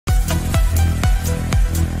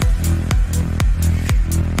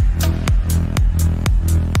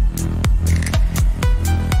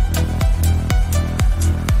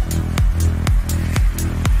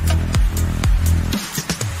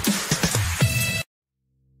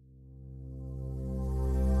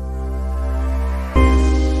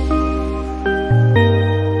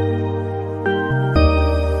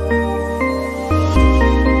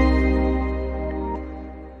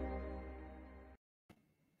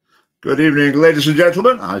Good evening, ladies and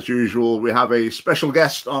gentlemen. As usual, we have a special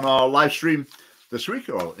guest on our live stream this week,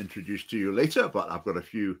 who I'll introduce to you later, but I've got a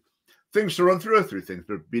few things to run through things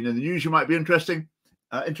that have been in the news you might be interested in.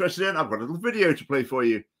 I've got a little video to play for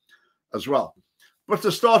you as well. But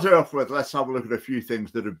to start off with, let's have a look at a few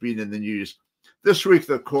things that have been in the news this week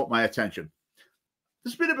that caught my attention.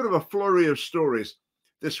 There's been a bit of a flurry of stories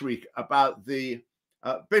this week about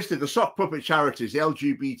basically the sock puppet charities, the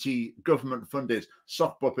LGBT government-funded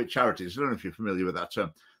sock puppet charities. I don't know if you're familiar with that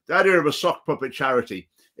term. The idea of a sock puppet charity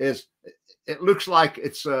is it looks like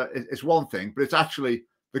it's one thing, but it's actually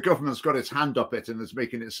the government's got its hand up it and is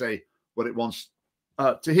making it say what it wants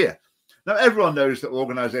to hear. Now, everyone knows that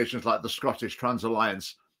organisations like the Scottish Trans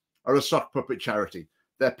Alliance are a sock puppet charity.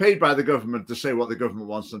 They're paid by the government to say what the government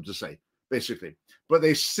wants them to say, basically. But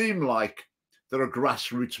they seem like they're a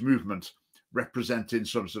grassroots movement representing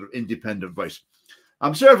some sort of independent voice.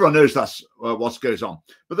 So everyone knows that's what goes on.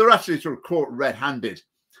 But they're actually sort of caught red-handed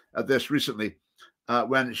at this recently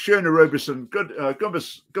when Shona Robertson,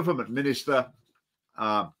 government minister,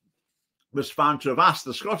 was found to have asked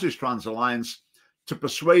the Scottish Trans Alliance to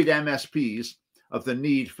persuade MSPs of the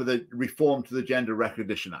need for the reform to the Gender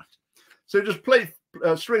Recognition Act. So just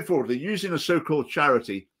straightforwardly, using a so-called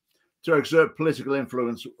charity to exert political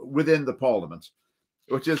influence within the Parliament,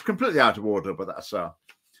 which is completely out of order, but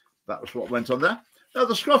that was what went on there. Now,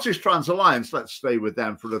 the Scottish Trans Alliance, let's stay with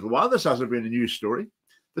them for a little while. This hasn't been a news story.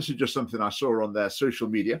 This is just something I saw on their social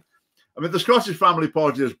media. I mean, the Scottish Family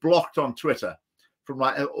Party is blocked on Twitter from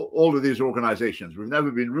like all of these organisations. We've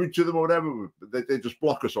never been rude to them or whatever. They just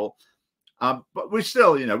block us all. But we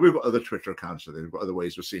still, we've got other Twitter accounts, so we've got other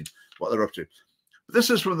ways of seeing what they're up to. But this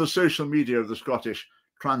is from the social media of the Scottish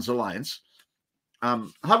Trans Alliance. I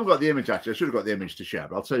haven't got the image, actually. I should have got the image to share,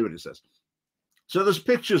 but I'll tell you what it says. So there's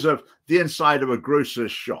pictures of the inside of a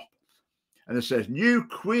grocer's shop. And it says, new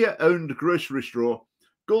queer-owned grocery store,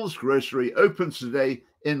 Gull's Grocery, opens today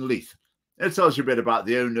in Leith. It tells you a bit about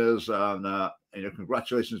the owners and,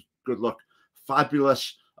 congratulations, good luck,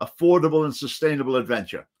 fabulous, affordable and sustainable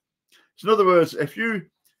adventure. So in other words, if you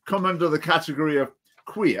come under the category of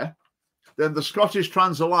queer, then the Scottish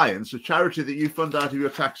Trans Alliance, a charity that you fund out of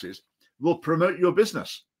your taxes, will promote your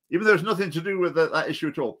business. Even though there's nothing to do with that issue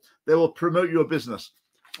at all, they will promote your business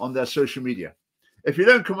on their social media. If you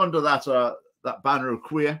don't come under that banner of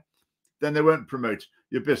queer, then they won't promote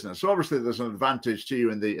your business. So obviously there's an advantage to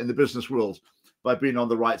you in the business world by being on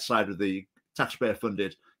the right side of the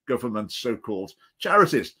taxpayer-funded government so-called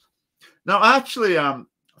charities. Now, I actually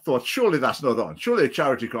thought, surely that's not on. Surely a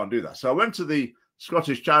charity can't do that. So I went to the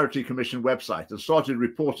Scottish Charity Commission website and started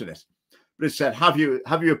reporting it. But it said, have you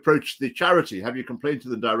approached the charity? Have you complained to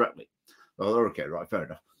them directly? Oh, okay, right, fair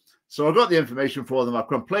enough. So I got the information for them. I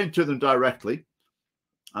complained to them directly.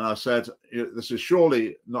 And I said, this is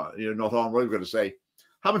surely not on what I'm going to say.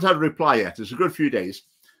 Haven't had a reply yet. It's a good few days.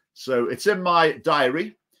 So it's in my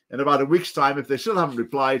diary. In about a week's time, if they still haven't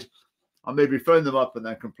replied, I'll maybe phone them up and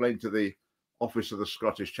then complain to the Office of the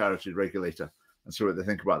Scottish Charity Regulator and see what they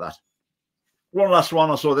think about that. One last one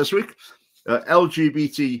I saw this week,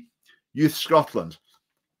 LGBT Youth Scotland.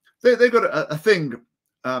 They got a thing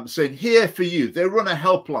saying here for you. They run a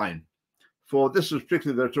helpline for, this is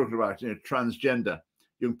particularly they're talking about transgender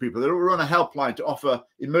young people. They run a helpline to offer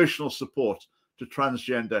emotional support to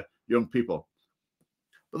transgender young people.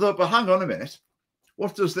 But hang on a minute.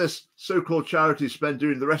 What does this so-called charity spend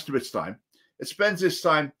doing the rest of its time? It spends its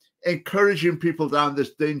time encouraging people down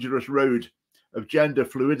this dangerous road of gender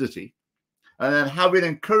fluidity, and then having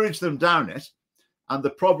encouraged them down it, and the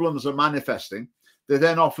problems are manifesting, they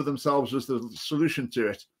then offer themselves as the solution to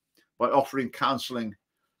it by offering counselling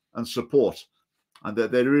and support. And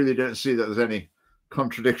they really don't see that there's any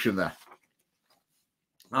contradiction there.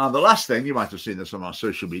 And the last thing, you might have seen this on our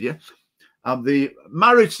social media, the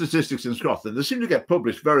marriage statistics in Scotland, they seem to get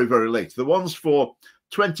published very, very late. The ones for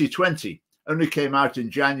 2020 only came out in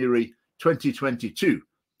January 2022.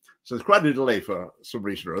 So there's quite a delay for some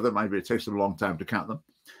reason or other. Maybe it takes them a long time to count them.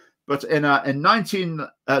 But in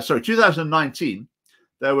 2019,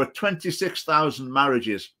 there were 26,000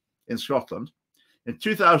 marriages in Scotland. In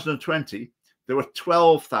 2020, there were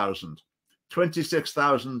 12,000.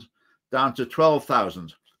 26,000 down to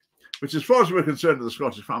 12,000, which, as far as we're concerned with the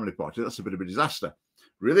Scottish Family Party, that's a bit of a disaster.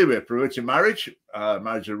 Really, we're promoting marriage.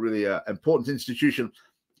 Marriage is a really important institution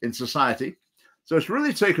in society. So it's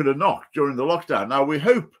really taken a knock during the lockdown. Now, we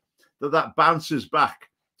hope that bounces back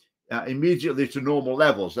immediately to normal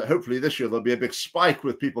levels, that hopefully this year there'll be a big spike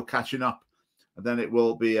with people catching up, and then it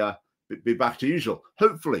will be back to usual,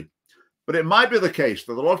 hopefully. But it might be the case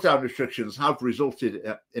that the lockdown restrictions have resulted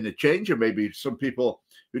in a change, and maybe some people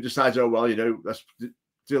who decide, oh, well, let's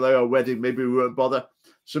delay our wedding. Maybe we won't bother.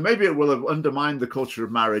 So maybe it will have undermined the culture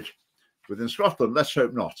of marriage within Scotland. Let's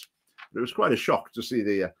hope not. But it was quite a shock to see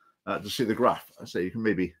the graph. I say you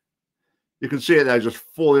can see it there just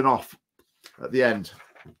falling off at the end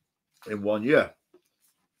in 1 year.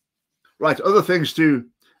 Right, other things to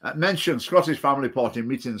mention: Scottish Family Party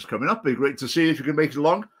meetings coming up. Be great to see if you can make it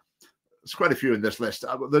along. There's quite a few in this list.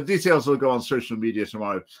 The details will go on social media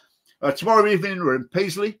tomorrow. Tomorrow evening, we're in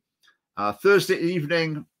Paisley. Thursday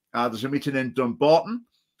evening, there's a meeting in Dumbarton.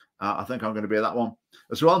 I think I'm going to be at that one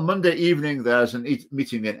as well. Monday evening, there's a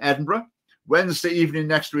meeting in Edinburgh. Wednesday evening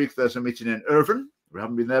next week, there's a meeting in Irvine. We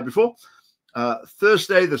haven't been there before.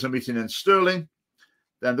 Thursday, there's a meeting in Stirling.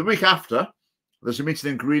 Then the week after, there's a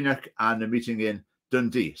meeting in Greenock and a meeting in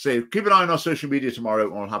Dundee. So keep an eye on our social media tomorrow,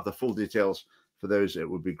 and we'll have the full details for those. It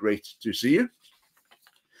would be great to see you.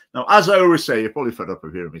 Now, as I always say, you're probably fed up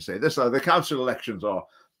of hearing me say this, the council elections are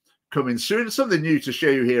coming soon. Something new to show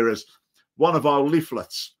you here is one of our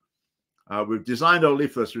leaflets. We've designed our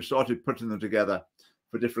leaflets. We started putting them together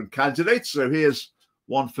for different candidates. So here's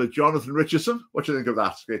one for Jonathan Richardson. What do you think of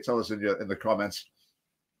that? Okay, tell us in the comments.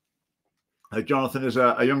 Jonathan is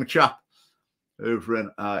a young chap over in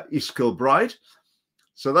East Kilbride.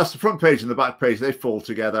 So that's the front page and the back page. They fall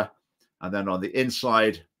together. And then on the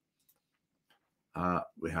inside,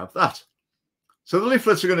 we have that. So the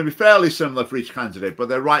leaflets are going to be fairly similar for each candidate, but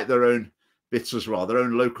they write their own bits as well, their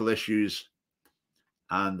own local issues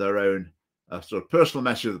and their own sort of personal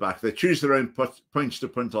message at the back. They choose their own points to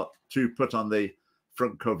put on the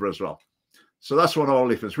front cover as well. So that's one of our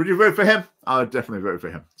leaflets. Would you vote for him? I would definitely vote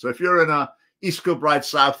for him. So if you're in East Kilbride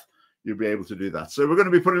South, you'll be able to do that. So we're going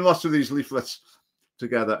to be putting lots of these leaflets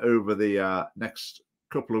together over the next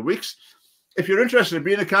couple of weeks. If you're interested in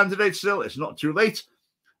being a candidate still, it's not too late.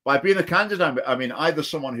 By being a candidate, I mean either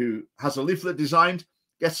someone who has a leaflet designed,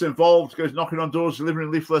 gets involved, goes knocking on doors,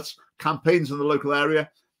 delivering leaflets, campaigns in the local area.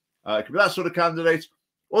 It could be that sort of candidate,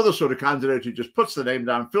 or the sort of candidate who just puts the name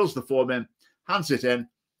down, fills the form in, hands it in,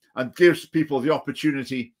 and gives people the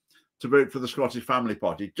opportunity to vote for the Scottish Family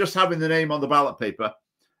Party. Just having the name on the ballot paper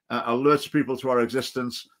alerts people to our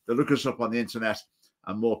existence. They look us up on the internet,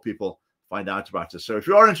 and more people find out about us. So if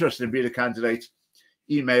you are interested in being a candidate,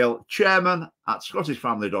 email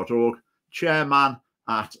chairman@scottishfamily.org,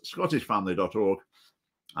 chairman@scottishfamily.org,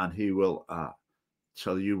 and he will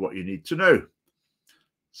tell you what you need to know.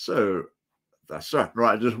 So that's it.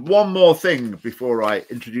 Right, just one more thing before I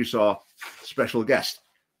introduce our special guest.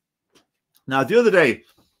 Now, the other day,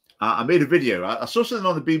 I made a video. I saw something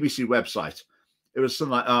on the BBC website. It was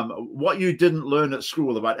something like what you didn't learn at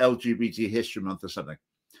school about LGBT History Month or something.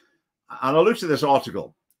 And I looked at this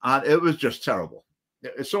article, and it was just terrible.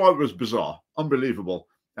 It was bizarre, unbelievable,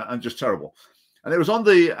 and just terrible. And it was on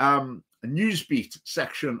the Newsbeat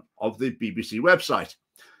section of the BBC website.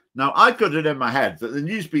 Now, I'd got it in my head that the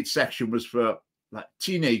Newsbeat section was for like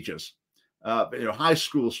teenagers, high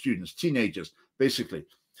school students, teenagers, basically.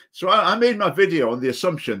 So I made my video on the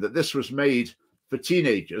assumption that this was made for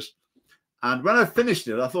teenagers. And when I finished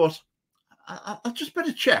it, I thought, I'll just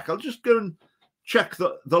better check. I'll just go and check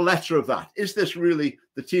the letter of that. Is this really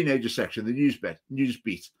the teenager section, the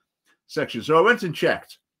Newsbeat section? So I went and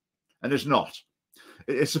checked, and it's not.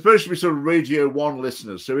 It's supposed to be sort of Radio 1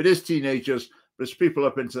 listeners. So it is teenagers, but it's people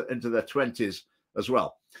up into their 20s as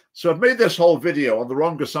well. So I've made this whole video on the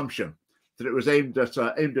wrong assumption that it was aimed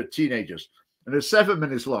at teenagers. And it's 7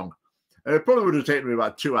 minutes long. And it probably would have taken me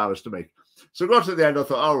about 2 hours to make. So I got to the end, I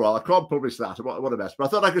thought, oh, well, I can't publish that. What a mess. But I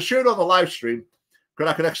thought I could show it on the live stream,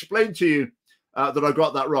 because I could explain to you that I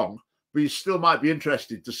got that wrong, but you still might be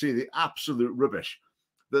interested to see the absolute rubbish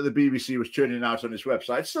that the BBC was churning out on its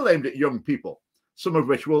website. It's still aimed at young people, a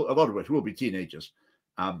lot of which will be teenagers,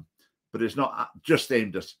 but it's not just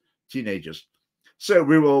aimed at teenagers. So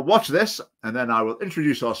we will watch this, and then I will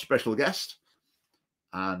introduce our special guest,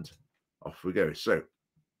 and off we go. So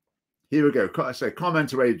here we go. I say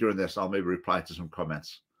comment away during this. I'll maybe reply to some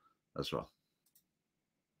comments as well.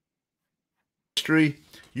 History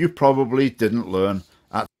you probably didn't learn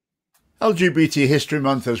at LGBT History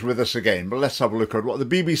Month is with us again, but let's have a look at what the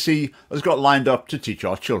BBC has got lined up to teach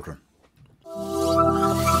our children.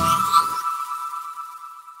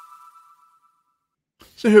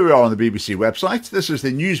 So here we are on the BBC website. This is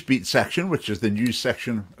the Newsbeat section, which is the news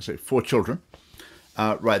section, I say, for children.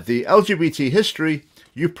 Right, the LGBT history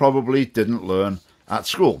you probably didn't learn at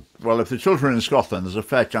school. Well, if the children in Scotland, there's a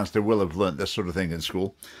fair chance they will have learnt this sort of thing in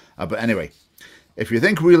school. But anyway, if you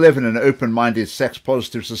think we live in an open-minded,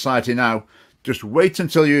 sex-positive society now, just wait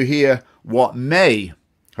until you hear what may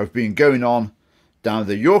have been going on down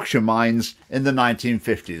the Yorkshire mines in the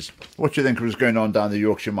 1950s. What do you think was going on down the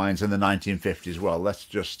Yorkshire mines in the 1950s? Well, let's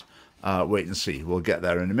just wait and see. We'll get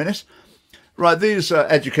there in a minute. Right, these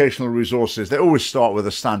educational resources, they always start with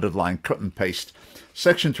a standard line, cut and paste.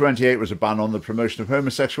 Section 28 was a ban on the promotion of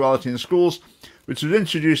homosexuality in schools, which was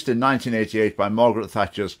introduced in 1988 by Margaret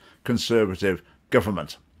Thatcher's Conservative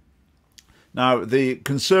government. Now, the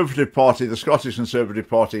Conservative Party, the Scottish Conservative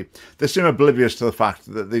Party, they seem oblivious to the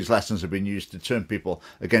fact that these lessons have been used to turn people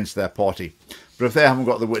against their party. But if they haven't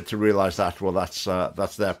got the wit to realise that, well, that's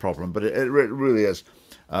their problem. But it really is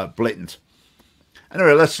blatant.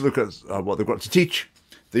 Anyway, let's look at what they've got to teach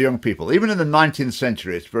the young people. Even in the 19th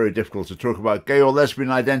century, it's very difficult to talk about gay or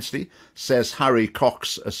lesbian identity, says Harry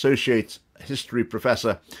Cox, Associate History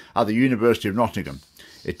Professor at the University of Nottingham.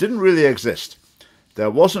 It didn't really exist. There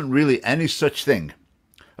wasn't really any such thing.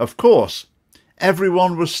 Of course,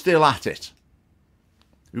 everyone was still at it.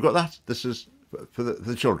 You've got that? This is for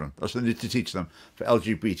the children. That's what they need to teach them for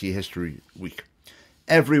LGBT History Week.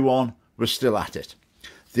 Everyone was still at it.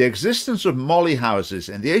 The existence of molly houses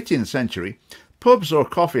in the 18th century, pubs or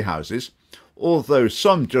coffee houses, although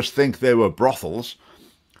some just think they were brothels,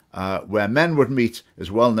 where men would meet, is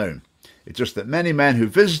well known. It's just that many men who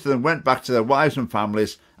visited them went back to their wives and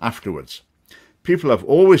families afterwards. People have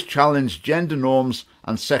always challenged gender norms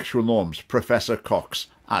and sexual norms, Professor Cox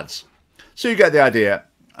adds. So you get the idea,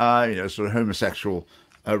 sort of homosexual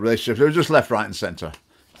relationships. They were just left, right and centre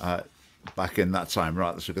back in that time.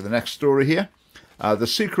 Right, let's look at the next story here. The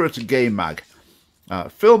Secret Gay Mag.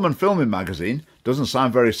 Film and Filming magazine doesn't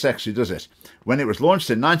sound very sexy, does it? When it was launched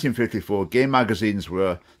in 1954, gay magazines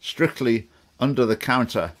were strictly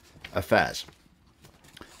under-the-counter affairs.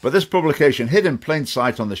 But this publication hid in plain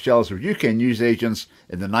sight on the shelves of UK newsagents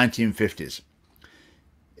in the 1950s.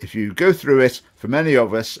 If you go through it, for many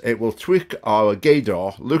of us, it will tweak our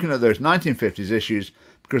gaydar looking at those 1950s issues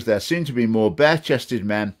because there seem to be more bare-chested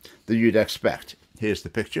men than you'd expect. Here's the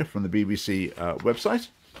picture from the BBC website.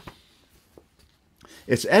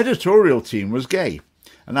 Its editorial team was gay,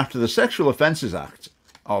 and after the Sexual Offences Act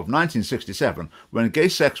of 1967, when gay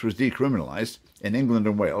sex was decriminalised in England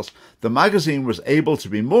and Wales, the magazine was able to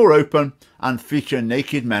be more open and feature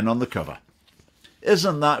naked men on the cover.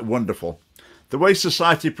 Isn't that wonderful? The way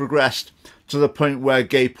society progressed to the point where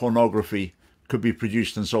gay pornography could be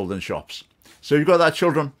produced and sold in shops. So you've got that,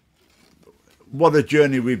 children? What a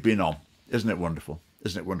journey we've been on. Isn't it wonderful?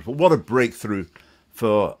 Isn't it wonderful? What a breakthrough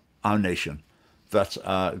for our nation that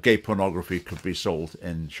gay pornography could be sold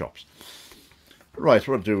in shops. Right,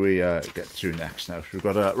 what do we get to next now? We've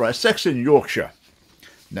got sex in Yorkshire.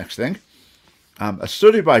 Next thing, a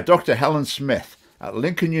study by Dr. Helen Smith at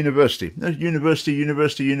Lincoln University.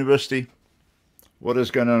 University. What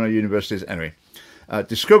is going on at universities? Anyway,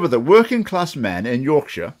 discovered that working class men in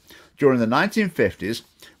Yorkshire during the 1950s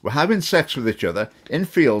were having sex with each other in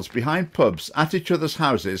fields, behind pubs, at each other's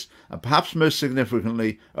houses, and perhaps most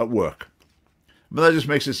significantly at work. But that just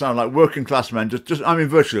makes it sound like working class men,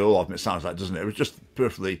 virtually all of them it sounds like, doesn't it? It was just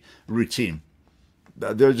perfectly routine.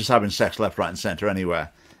 They were just having sex left, right and centre,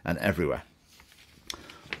 anywhere and everywhere.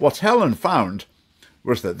 What Helen found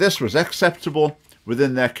was that this was acceptable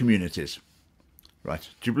within their communities. Right,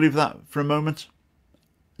 do you believe that for a moment?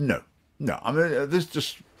 No. I mean, this is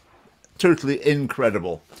just totally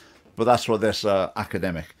incredible. But that's what this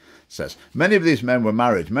academic says. Many of these men were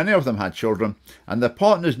married, many of them had children, and their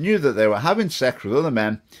partners knew that they were having sex with other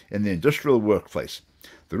men in the industrial workplace.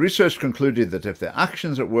 The research concluded that if their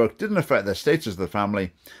actions at work didn't affect their status of the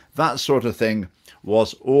family, that sort of thing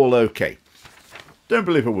was all okay. Don't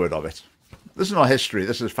believe a word of it. This is not history,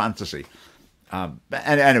 this is fantasy. But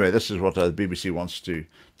anyway, this is what the BBC wants to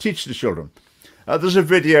teach the children. There's a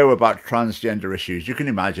video about transgender issues. You can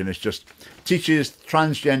imagine it's just teaches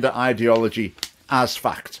transgender ideology as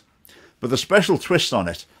fact. But the special twist on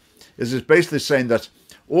it is it's basically saying that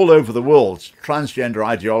all over the world, transgender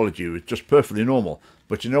ideology was just perfectly normal.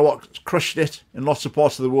 But you know what crushed it in lots of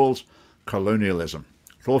parts of the world? Colonialism.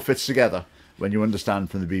 It all fits together when you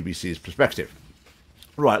understand from the BBC's perspective.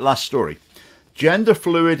 Right, last story. Gender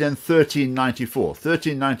fluid in 1394.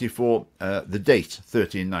 1394, the date,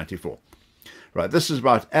 1394. Right, this is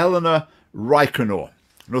about Eleanor Rykenor,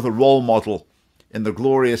 another role model in the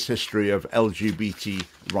glorious history of LGBT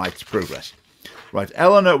rights progress. Right,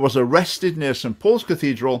 Eleanor was arrested near St Paul's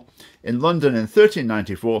Cathedral in London in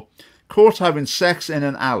 1394, caught having sex in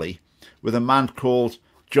an alley with a man called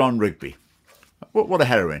John Rigby. What a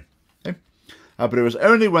heroine. Okay? But it was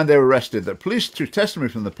only when they were arrested that police took testimony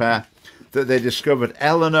from the pair that they discovered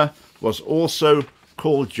Eleanor was also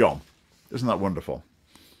called John. Isn't that wonderful?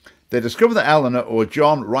 They discovered that Eleanor, or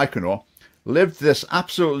John Rykenor, lived this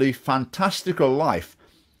absolutely fantastical life,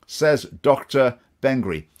 says Dr.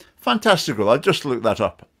 Bengry. Fantastical. I just looked that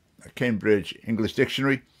up. Cambridge English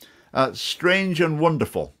Dictionary. Strange and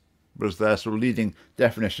wonderful was their sort of leading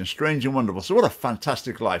definition. Strange and wonderful. So what a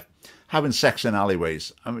fantastic life. Having sex in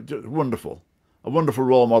alleyways. I mean, just wonderful. A wonderful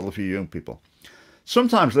role model for you young people.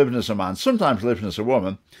 Sometimes living as a man, sometimes living as a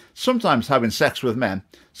woman, sometimes having sex with men,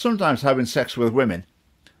 sometimes having sex with women.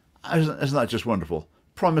 Isn't that just wonderful?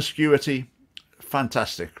 Promiscuity,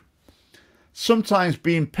 fantastic. Sometimes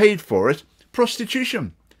being paid for it,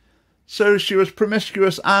 prostitution. So she was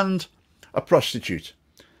promiscuous and a prostitute.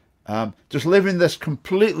 Just living this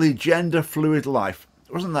completely gender fluid life.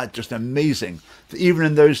 Wasn't that just amazing? That even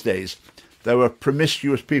in those days, there were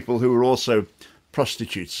promiscuous people who were also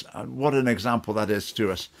prostitutes. And what an example that is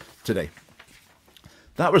to us today.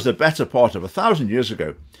 That was the better part of 1,000 years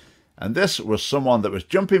ago. And this was someone that was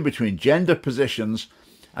jumping between gender positions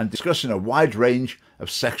and discussing a wide range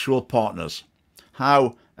of sexual partners.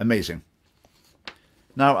 How amazing.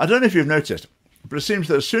 Now, I don't know if you've noticed, but it seems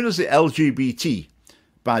that as soon as the LGBT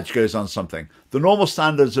badge goes on something, the normal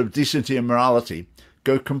standards of decency and morality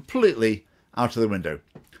go completely out of the window.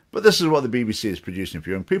 But this is what the BBC is producing for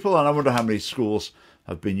young people, and I wonder how many schools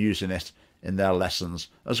have been using it in their lessons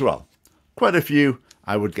as well. Quite a few,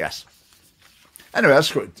 I would guess. Anyway, that's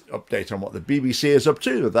a quick update on what the BBC is up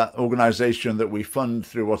to, that organisation that we fund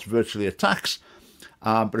through what's virtually a tax.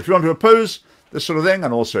 But if you want to oppose this sort of thing,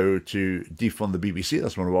 and also to defund the BBC,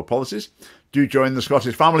 that's one of our policies, do join the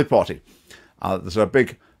Scottish Family Party. There's a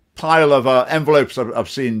big pile of envelopes I've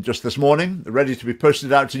seen just this morning, ready to be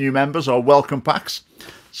posted out to new members, or welcome packs.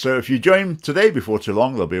 So if you join today, before too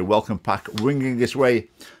long, there'll be a welcome pack winging its way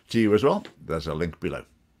to you as well. There's a link below.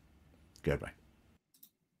 Goodbye.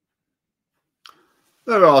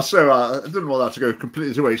 There we are. So I didn't want that to go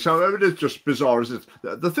completely away. So it is just bizarre, isn't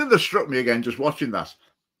it? The thing that struck me again, just watching that,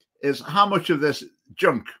 is how much of this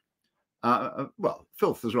junk, well,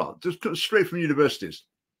 filth as well, just comes straight from universities.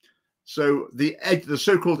 So the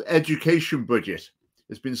so-called education budget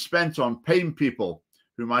has been spent on paying people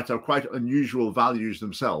who might have quite unusual values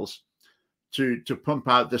themselves to pump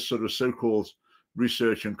out this sort of so-called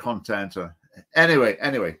research and content. Anyway,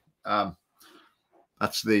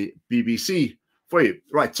 that's the BBC for you.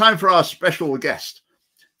 Right, time for our special guest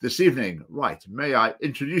this evening. Right, may I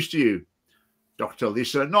introduce to you Dr.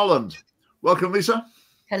 Lisa Nolland. Welcome, Lisa.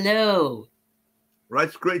 Hello.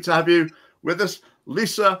 Right, great to have you with us.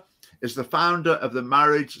 Lisa is the founder of the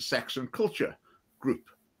Marriage, Sex and Culture group.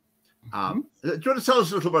 Do you want to tell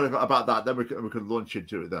us a little bit about that? Then we can launch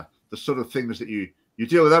into the sort of things that you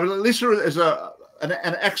deal with. Lisa is an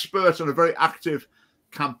expert and a very active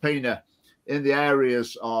campaigner in the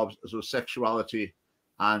areas of sort of sexuality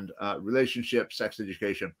and relationships, sex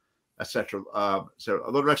education, etc. So a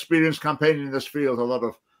lot of experience campaigning in this field, a lot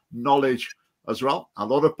of knowledge as well, a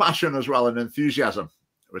lot of passion as well, and enthusiasm,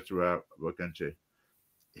 which we're going to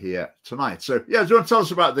hear tonight. So yeah, do you want to tell us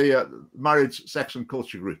about the Marriage, Sex and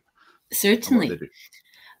Culture group? Certainly.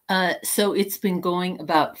 So it's been going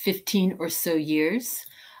about 15 or so years.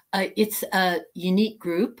 It's a unique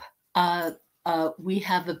group. We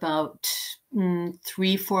have about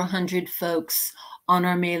 300-400 folks on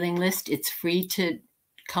our mailing list. It's free to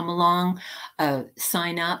come along,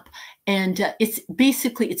 sign up. And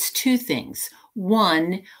it's two things.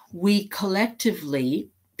 One, we collectively,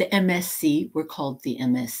 the MSC, we're called the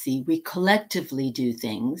MSC, we collectively do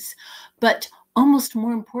things, but almost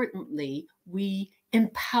more importantly, we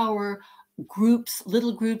empower groups,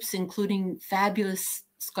 little groups, including fabulous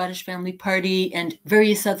Scottish Family Party and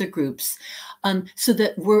various other groups, so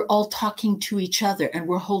that we're all talking to each other and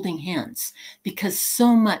we're holding hands, because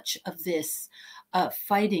so much of this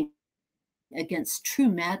fighting against true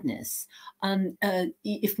madness,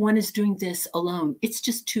 if one is doing this alone, it's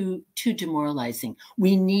just too demoralizing.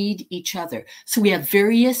 We need each other. So we have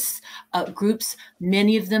various groups.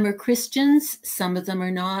 Many of them are Christians. Some of them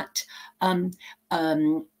are not. Some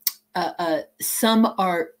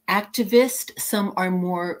are activist. Some are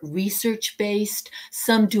more research-based.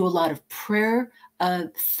 Some do a lot of prayer,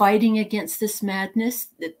 fighting against this madness,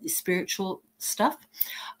 the spiritual stuff.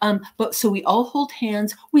 But so we all hold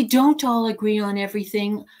hands. We don't all agree on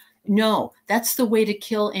everything. No, that's the way to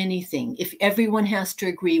kill anything. If everyone has to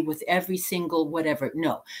agree with every single whatever,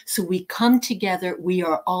 no. So we come together. We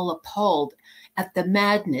are all appalled at the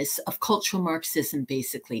madness of cultural Marxism,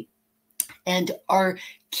 basically. And our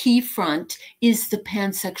key front is the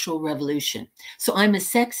pansexual revolution. So I'm a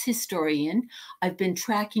sex historian. I've been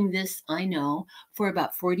tracking this, I know, for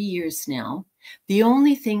about 40 years now. The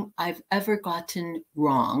only thing I've ever gotten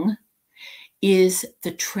wrong is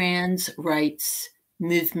the trans rights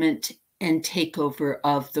movement and takeover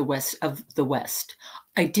of the West.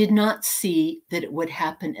 I did not see that it would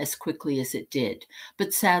happen as quickly as it did.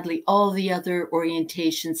 But sadly, all the other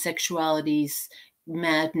orientations, sexualities,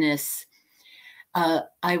 madness,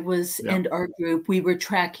 I was, and our group, we were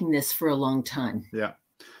tracking this for a long time. Yeah.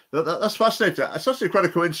 That's fascinating. It's actually quite a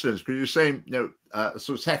coincidence because you're saying,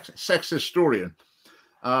 so sex historian.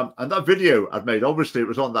 And that video I've made, obviously it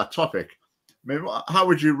was on that topic. I mean, how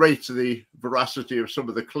would you rate the veracity of some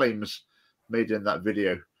of the claims made in that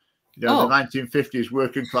video? The 1950s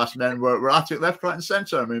working class men were at it left, right, and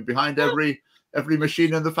center. I mean, behind every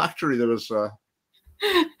machine in the factory, there was.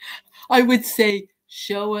 I would say,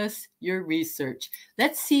 show us your research.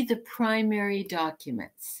 Let's see the primary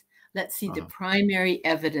documents. Let's see the primary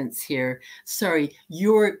evidence here. Sorry,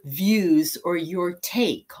 your views or your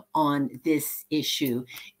take on this issue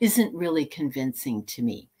isn't really convincing to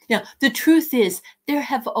me. Now, the truth is, there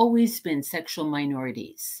have always been sexual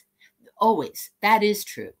minorities. Always. That is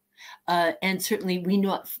true. And certainly we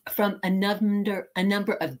know from a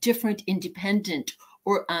number of different independent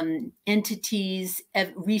or entities,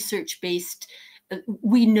 research-based,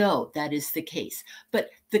 we know that is the case. But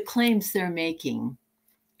the claims they're making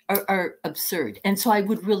are absurd. And so I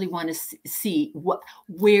would really want to see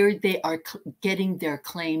where they are getting their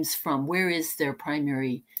claims from. Where is their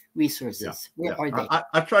primary resources? Where are they?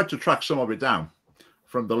 I tried to track some of it down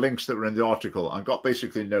from the links that were in the article and got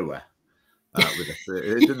basically nowhere with it.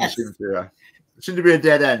 It didn't seem to be a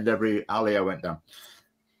dead end every alley I went down.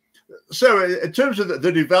 So in terms of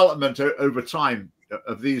the development over time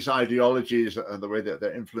of these ideologies and the way that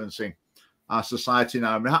they're influencing our society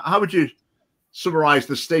now, I mean, how would you summarize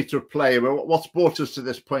the state of play? What's brought us to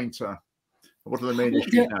this point? What are the main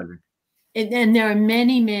issues now? And there are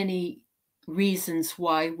many, many reasons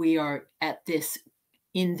why we are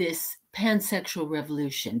in this pansexual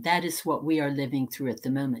revolution. That is what we are living through at the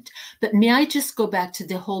moment. But may I just go back to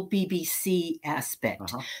the whole BBC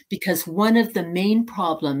aspect? Because one of the main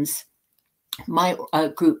problems my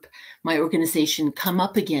group, my organization come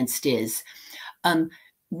up against is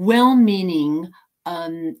well-meaning,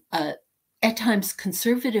 at times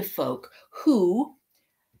conservative folk who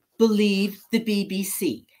believe the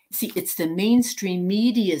BBC. See, it's the mainstream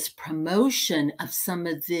media's promotion of some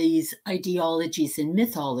of these ideologies and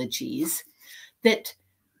mythologies that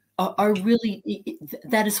are really,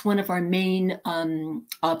 that is one of our main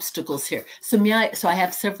obstacles here. So I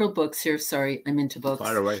have several books here. Sorry, I'm into books.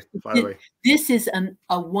 Fire away, fire away. This is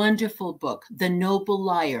a wonderful book, The Noble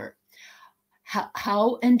Liar.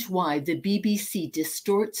 How and Why the BBC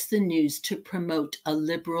Distorts the News to Promote a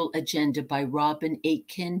Liberal Agenda by Robin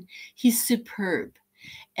Aitken. He's superb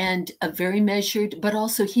and very measured, but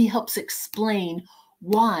also he helps explain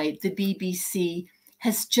why the BBC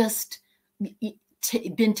has just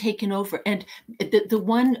been taken over. And the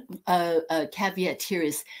one caveat here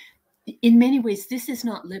is, in many ways, this is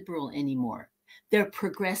not liberal anymore. They're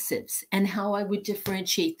progressives. And how I would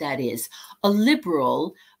differentiate that is, a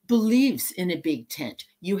liberal believes in a big tent.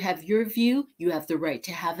 You have your view, you have the right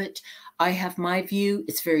to have it. I have my view,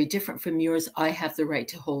 it's very different from yours. I have the right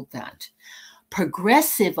to hold that.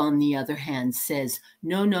 Progressive, on the other hand, says,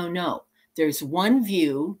 no, no, no. There's one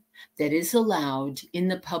view that is allowed in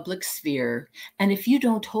the public sphere. And if you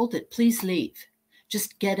don't hold it, please leave.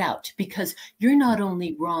 Just get out, because you're not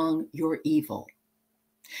only wrong, you're evil.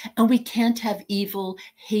 And we can't have evil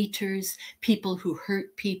haters, people who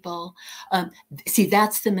hurt people. See,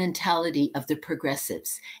 that's the mentality of the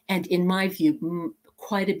progressives. And in my view,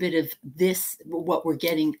 quite a bit of this, what we're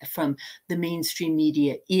getting from the mainstream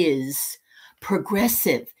media, is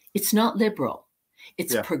progressive. It's not liberal.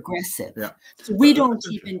 It's progressive. So we don't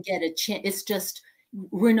even get a chance. It's just,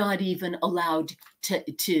 we're not even allowed to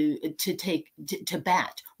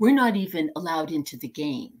bat. We're not even allowed into the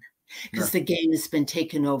game. Because the game has been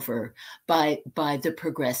taken over by the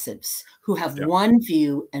progressives who have one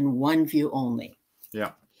view and one view only.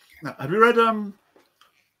 Yeah. Now, have you read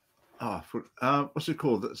what's it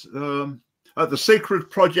called? The Sacred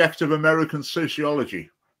Project of American Sociology.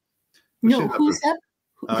 No, who's that?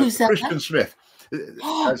 Who's that? Christian Smith.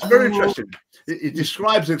 It's very interesting. It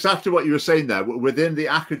describes exactly what you were saying there within the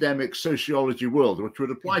academic sociology world, which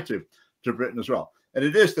would apply to Britain as well. And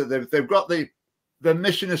it is that they've got their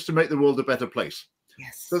mission is to make the world a better place.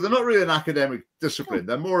 Yes. So they're not really an academic discipline.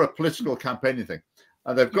 They're more a political campaigning thing.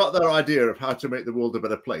 And they've got their idea of how to make the world a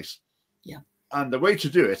better place. Yeah. And the way to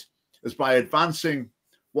do it is by advancing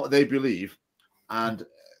what they believe and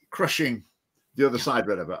crushing the other side,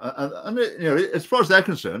 whatever. And as far as they're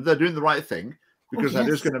concerned, they're doing the right thing, because that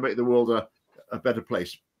is going to make the world a better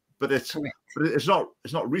place. But it's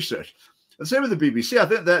not research. And same with the BBC. I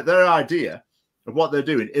think their idea of what they're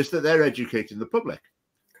doing is that they're educating the public.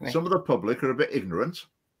 Correct. Some of the public are a bit ignorant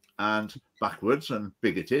and backwards and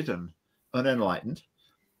bigoted and unenlightened.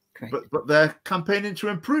 Correct. But they're campaigning to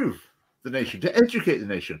improve the nation, to educate the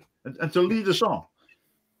nation, and to lead us on.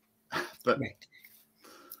 But right.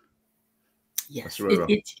 Yes,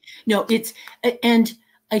 and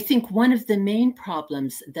I think one of the main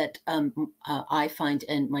problems that I find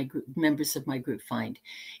and my members of my group find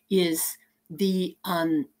is the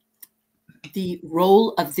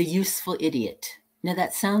role of the useful idiot. Now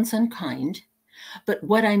that sounds unkind, but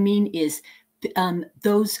what I mean is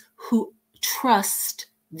those who trust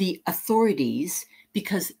the authorities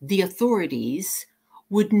because the authorities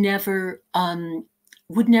would never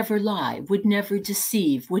lie, would never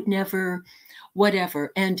deceive, would never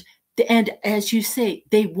whatever. And as you say,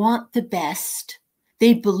 they want the best.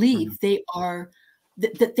 They believe they are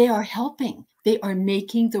that they are helping. They are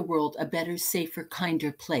making the world a better, safer,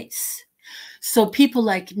 kinder place. So people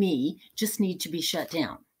like me just need to be shut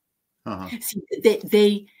down. See,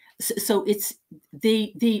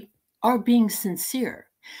 they are being sincere.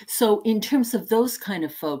 So in terms of those kind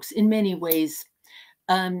of folks, in many ways,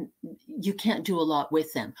 you can't do a lot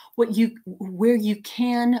with them. Where you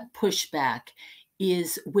can push back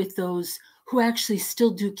is with those who actually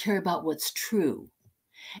still do care about what's true.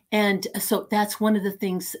 And so that's one of the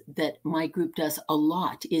things that my group does a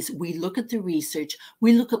lot is we look at the research,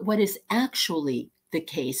 we look at what is actually the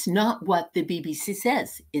case, not what the BBC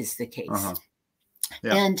says is the case.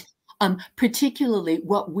 Yeah. And particularly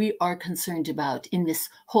what we are concerned about in this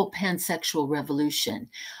whole pansexual revolution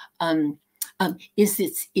is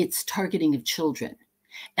its targeting of children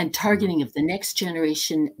and targeting of the next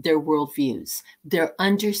generation, their worldviews, their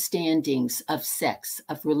understandings of sex,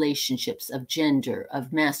 of relationships, of gender,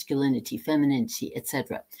 of masculinity, femininity,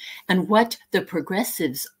 etc. And what the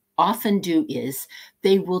progressives often do is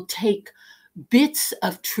they will take bits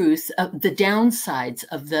of truth, of the downsides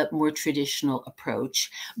of the more traditional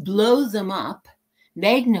approach, blow them up,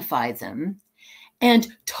 magnify them, and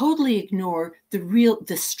totally ignore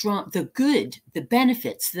the strong, the good, the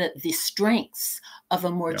benefits, the strengths of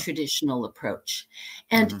a more traditional approach.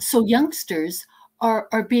 And so youngsters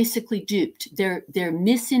are basically duped. They're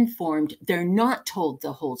misinformed. They're not told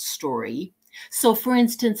the whole story. So for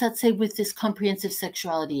instance, let's say with this comprehensive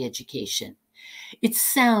sexuality education, it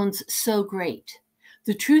sounds so great.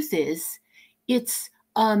 The truth is, it's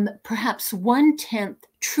perhaps 1/10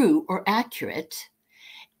 true or accurate,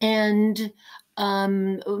 and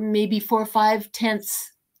maybe 4 or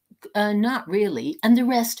 5/10 not really, and the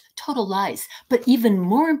rest total lies. But even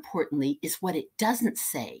more importantly is what it doesn't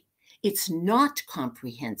say. It's not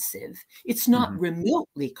comprehensive. It's not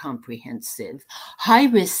remotely comprehensive.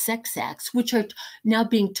 High-risk sex acts, which are now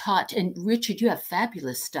being taught, and Richard, you have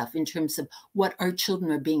fabulous stuff in terms of what our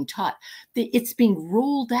children are being taught. It's being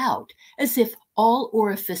rolled out as if all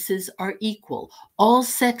orifices are equal. All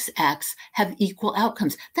sex acts have equal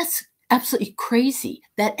outcomes. That's absolutely crazy.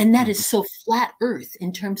 That is so flat earth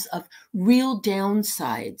in terms of real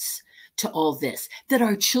downsides to all this that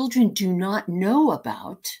our children do not know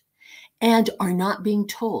about and are not being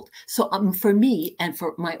told. So for me and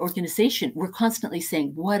for my organization, we're constantly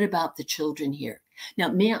saying, what about the children here? Now,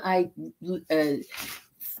 may I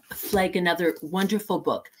flag another wonderful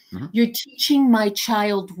book? You're Teaching My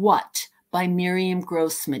Child What? By Miriam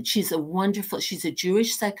Grossman. She's a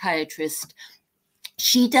Jewish psychiatrist.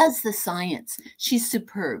 She does the science. She's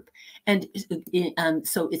superb. And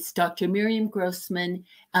so it's Dr. Miriam Grossman.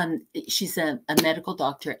 She's a medical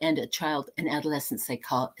doctor and a child and adolescent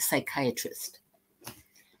psychiatrist.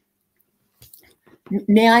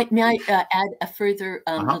 May I add a further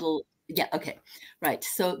little? Yeah, okay, right.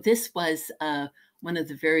 So this was one of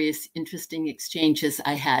the various interesting exchanges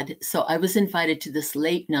I had. So I was invited to this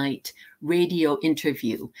late night radio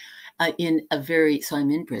interview so I'm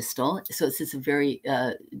in Bristol. So this is a very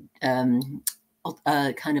kind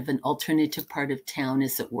of an alternative part of town,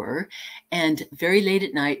 as it were, and very late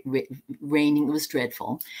at night, raining. It was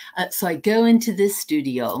dreadful. So I go into this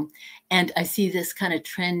studio and I see this kind of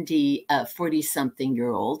trendy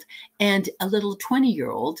 40-something-year-old and a little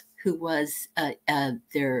 20-year-old who was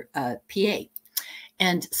their PA.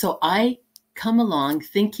 And so I come along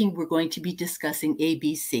thinking we're going to be discussing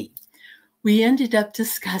ABC. We ended up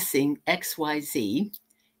discussing XYZ.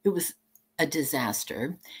 It was a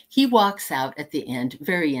disaster. He walks out at the end,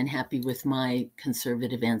 very unhappy with my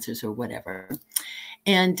conservative answers or whatever.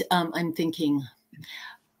 And I'm thinking,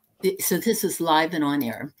 so this is live and on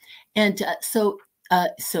air. And so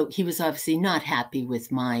he was obviously not happy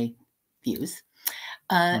with my views.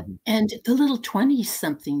 And the little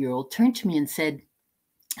 20-something-year-old turned to me and said,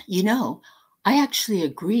 you know, I actually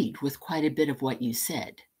agreed with quite a bit of what you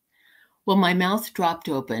said. Well, my mouth dropped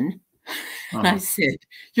open and I said,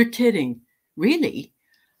 "You're kidding. Really?"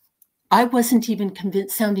 I wasn't even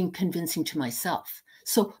sounding convincing to myself.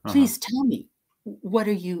 So please tell me,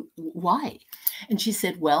 why? And she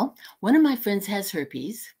said, "Well, one of my friends has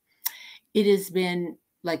herpes. It has been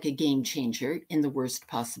like a game changer in the worst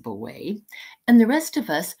possible way. And the rest of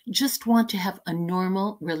us just want to have a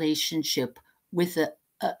normal relationship with a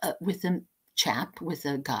chap, with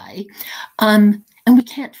a guy. And we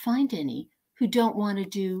can't find any who don't want to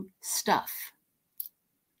do stuff."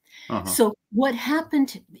 So what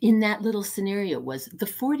happened in that little scenario was the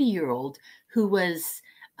 40-year-old who was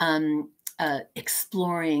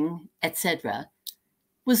exploring, etc.,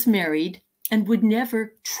 was married and would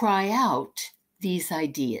never try out these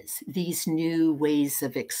ideas, these new ways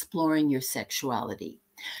of exploring your sexuality.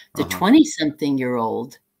 The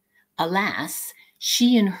 20-something-year-old, alas,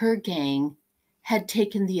 she and her gang had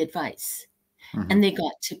taken the advice and they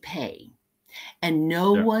got to pay. And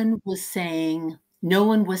no one was saying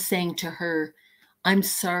to her, "I'm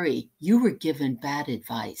sorry, you were given bad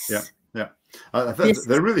advice." Yeah.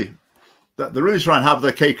 They're really trying to have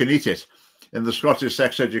their cake and eat it in the Scottish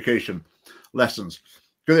sex education lessons,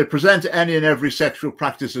 because they present any and every sexual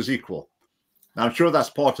practice as equal. Now, I'm sure that's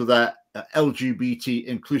part of their LGBT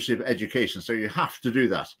inclusive education, so you have to do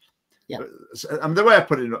that. I mean, the way I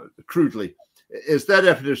put it crudely is their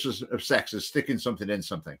definition of sex is sticking something in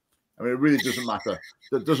something. I mean, it really doesn't matter.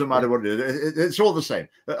 It doesn't matter what it is. It's all the same,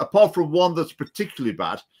 apart from one that's particularly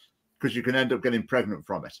bad, because you can end up getting pregnant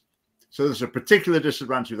from it. So there's a particular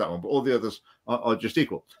disadvantage with that one, but all the others are just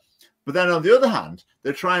equal. But then on the other hand,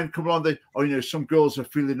 they try and come on some girls are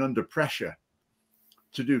feeling under pressure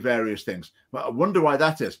to do various things. But I wonder why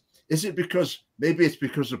that is. Is it maybe it's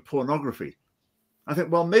because of pornography? I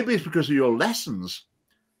think, well, maybe it's because of your lessons.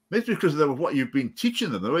 Maybe it's because of what you've been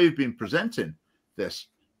teaching them, the way you've been presenting this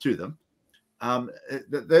to them.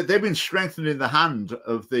 They've been strengthening the hand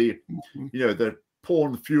of the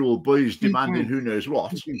porn-fueled boys demanding who knows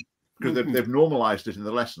what, because they've normalized it in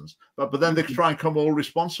the lessons. But then they try and come all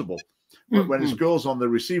responsible when it's girls on the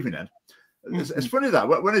receiving end. It's funny that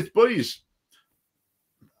when it's boys,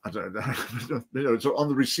 I don't know, it's on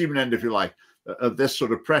the receiving end, if you like, of this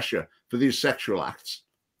sort of pressure for these sexual acts.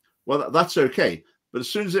 Well, that's okay. But as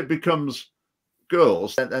soon as it becomes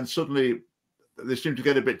girls, then suddenly they seem to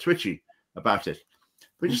get a bit twitchy about it.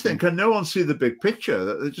 But you just think, can no one see the big picture?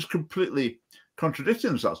 They're just completely contradicting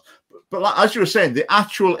themselves. But as you were saying, the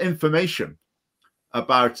actual information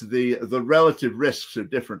about the relative risks of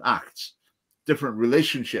different acts, different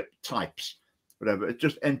relationship types, whatever, it's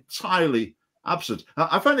just entirely absent.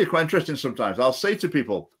 I find it quite interesting sometimes. I'll say to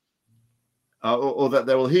people, or that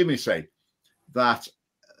they will hear me say, that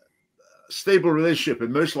stable relationship is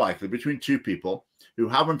most likely between two people who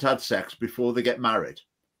haven't had sex before they get married.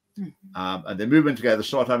 And they move in together,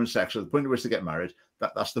 start having sex at the point at which they get married.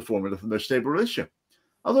 That's the formula for the most stable relationship.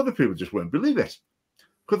 A lot of people just won't believe it,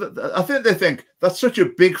 because I think they think that's such a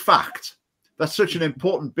big fact. That's such an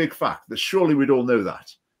important big fact that surely we'd all know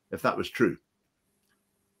that if that was true.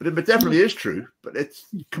 But it definitely is true, but it's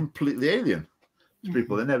completely alien to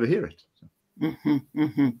people. They never hear it.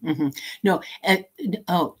 No,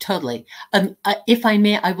 oh, totally. If I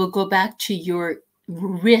may, I will go back to your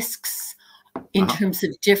risks in terms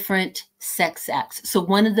of different sex acts. So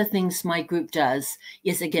one of the things my group does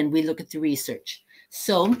is, again, we look at the research.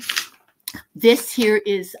 So this here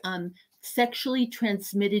is sexually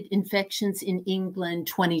transmitted infections in England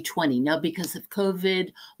 2020. Now, because of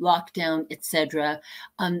COVID, lockdown, etc.,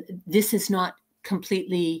 this is not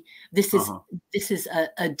completely, this is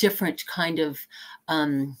a different kind of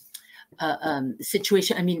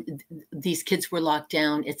situation. I mean, these kids were locked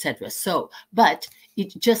down, etc. So, but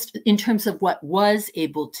it just in terms of what was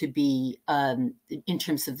able to be, in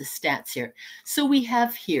terms of the stats here. So we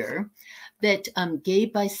have here that gay,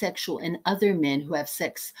 bisexual, and other men who have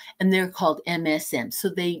sex, and they're called MSM. So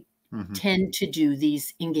they tend to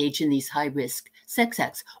engage in these high-risk sex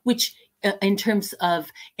acts, which in terms of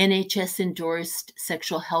NHS-endorsed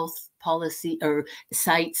sexual health policy or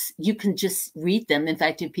sites, you can just read them. In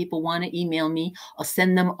fact, if people want to email me, I'll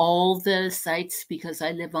send them all the sites because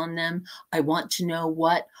I live on them. I want to know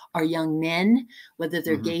what are young men, whether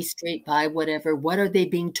they're gay, straight, bi, whatever, what are they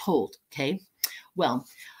being told? Okay. Well,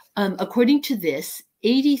 according to this,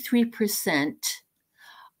 83%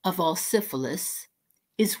 of all syphilis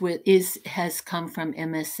has come from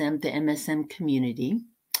MSM, the MSM community.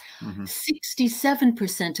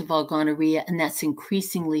 67% of all gonorrhea, and that's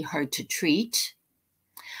increasingly hard to treat,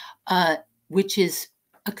 which is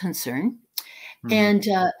a concern. And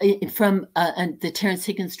from the Terrence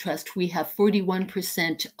Higgins Trust, we have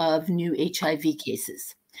 41% of new HIV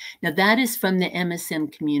cases. Now, that is from the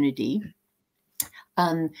MSM community.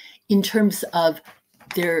 In terms of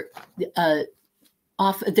their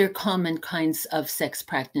common kinds of sex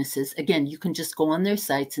practices, again, you can just go on their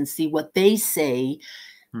sites and see what they say,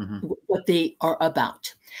 what they are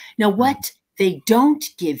about. Now, what they don't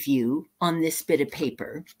give you on this bit of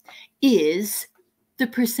paper is the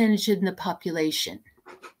percentage in the population,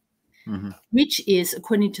 which is,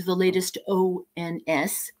 according to the latest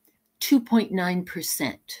ONS,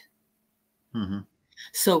 2.9%.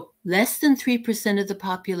 So less than 3% of the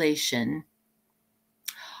population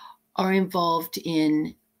are involved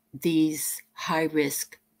in these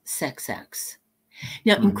high-risk sex acts.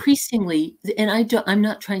 Now, increasingly, and I'm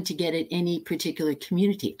not trying to get at any particular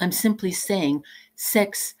community. I'm simply saying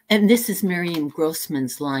sex, and this is Miriam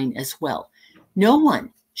Grossman's line as well. No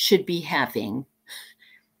one should be having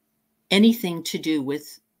anything to do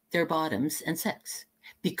with their bottoms and sex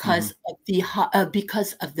because of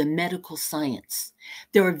the medical science.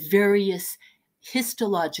 There are various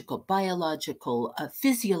histological, biological,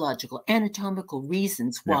 physiological, anatomical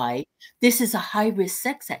reasons why this is a high-risk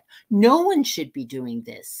sex act. No one should be doing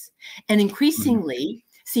this. And increasingly,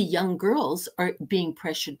 see, young girls are being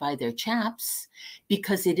pressured by their chaps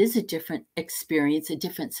because it is a different experience, a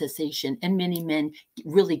different sensation, and many men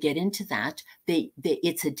really get into that.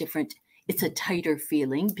 It's a tighter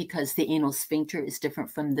feeling because the anal sphincter is different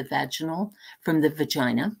from the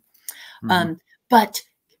vagina. But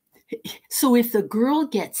so if the girl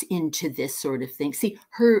gets into this sort of thing, see,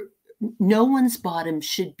 no one's bottom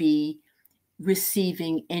should be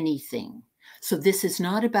receiving anything. So this is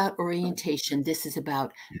not about orientation. This is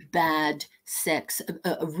about bad sex,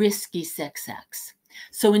 risky sex acts.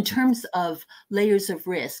 So in terms of layers of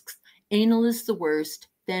risks, anal is the worst,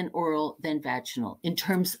 then oral, then vaginal, in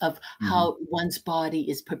terms of how one's body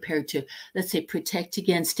is prepared to, let's say, protect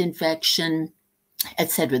against infection,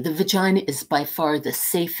 etc. The vagina is by far the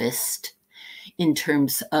safest in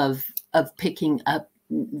terms of picking up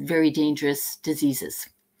very dangerous diseases.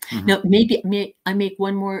 Now, may I make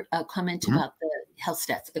one more comment about the health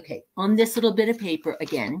stats? Okay, on this little bit of paper,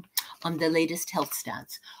 again, on the latest health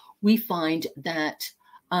stats, we find that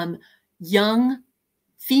young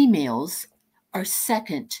females are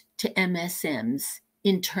second to MSMs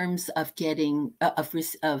in terms of getting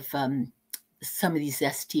some of these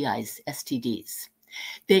STDs.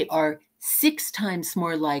 They are 6 times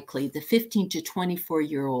more likely, the 15 to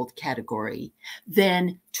 24-year-old category,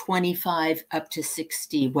 than 25 up to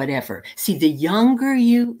 60, whatever. See, the younger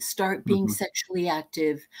you start being sexually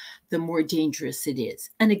active, the more dangerous it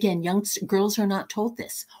is. And again, young girls are not told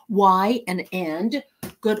this. Why? And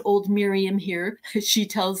good old Miriam here, she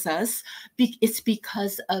tells us, it's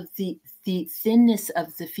because of the thinness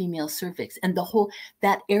of the female cervix, and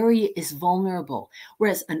that area is vulnerable.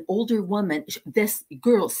 Whereas an older woman, this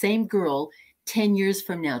girl, same girl, 10 years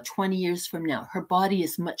from now, 20 years from now, her body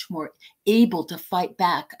is much more able to fight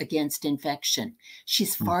back against infection.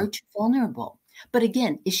 She's far too vulnerable. But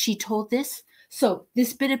again, is she told this? So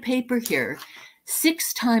this bit of paper here,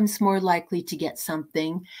 6 times more likely to get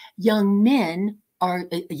something. Young men,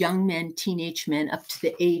 teenage men up to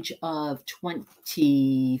the age of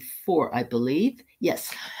 24, I believe,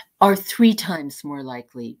 yes, are 3 times more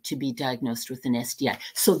likely to be diagnosed with an STI.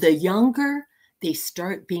 So the younger they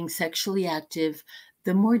start being sexually active,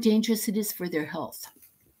 the more dangerous it is for their health.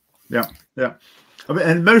 Yeah. I mean,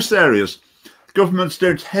 in most areas, governments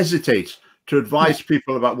don't hesitate to advise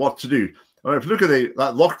people about what to do. I mean, if you look at the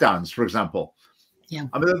lockdowns, for example,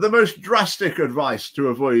 I mean, the most drastic advice to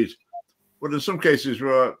avoid, well, in some cases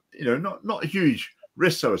were, not huge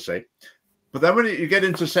risks, I would say. But then when you get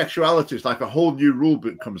into sexuality, it's like a whole new rule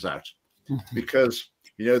book comes out because,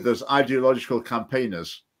 there's ideological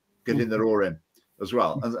campaigners getting their oar in as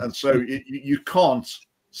well. And so you can't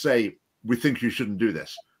say, we think you shouldn't do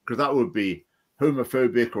this, because that would be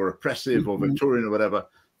homophobic or oppressive or Victorian or whatever.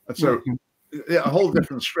 And so a whole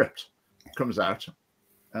different script comes out.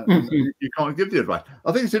 And you can't give the advice.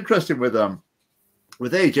 I think it's interesting with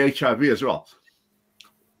AIDS, HIV as well.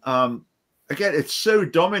 Again, it's so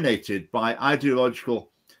dominated by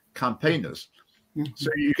ideological campaigners.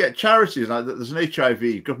 So you get charities, like there's an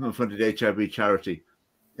HIV, government-funded HIV charity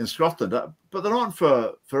in Scotland, but they're not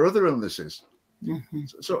for other illnesses.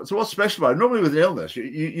 So what's special about it? Normally with an illness,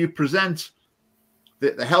 you present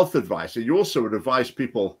the health advice, and you also would advise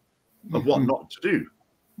people of what not to do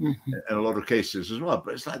in a lot of cases as well.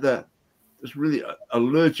 But it's like they're just really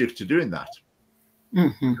allergic to doing that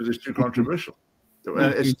because it's too controversial.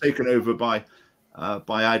 It's taken over by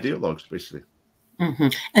ideologues, basically.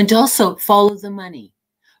 And also follow the money.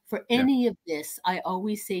 For any of this, I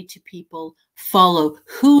always say to people, follow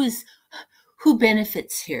who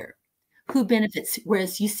benefits here, who benefits.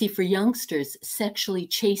 Whereas you see for youngsters, sexually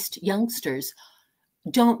chaste youngsters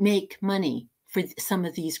don't make money for some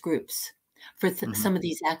of these groups, for some of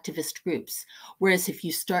these activist groups. Whereas if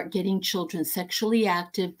you start getting children sexually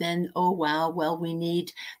active, then, oh, wow, well, we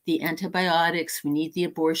need the antibiotics, we need the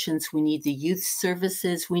abortions, we need the youth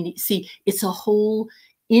services. See, it's a whole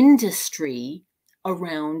industry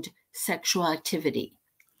around sexual activity.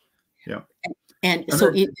 Yeah. And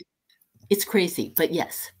so it's crazy, but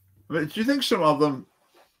yes. Do you think some of them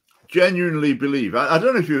genuinely believe? I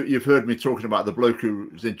don't know if you've heard me talking about the bloke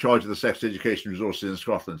who's in charge of the sex education resources in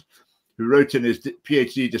Scotland, who wrote in his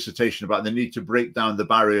PhD dissertation about the need to break down the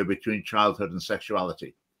barrier between childhood and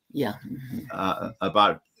sexuality. Yeah.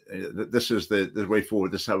 About this is the way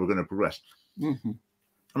forward. This is how we're going to progress.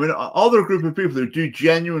 I mean, are there a group of people who do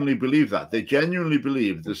genuinely believe that? They genuinely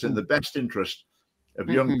believe this in the best interest of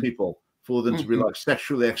young people for them to be like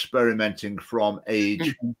sexually experimenting from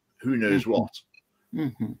age who knows what.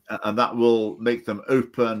 And that will make them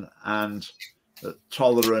open and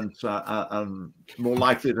tolerant and more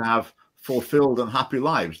likely to have fulfilled and happy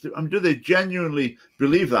lives. Do they genuinely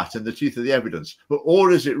believe that in the teeth of the evidence?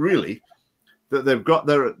 Or is it really that they've got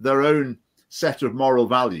their own set of moral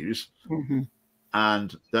values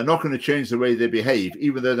and they're not going to change the way they behave,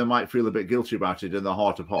 even though they might feel a bit guilty about it in their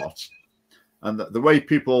heart of hearts? And the way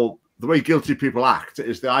guilty people act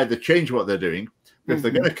is they either change what they're doing, but if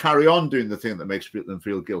they're going to carry on doing the thing that makes them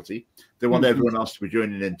feel guilty, they want everyone else to be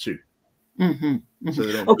joining in too. So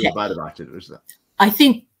they don't feel bad about it, is that? I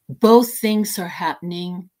think both things are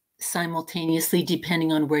happening simultaneously,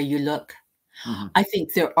 depending on where you look. I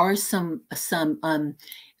think there are some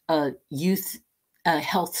youth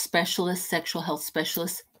health specialists, sexual health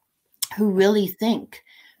specialists, who really think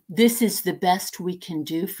this is the best we can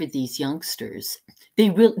do for these youngsters.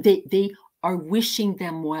 They are wishing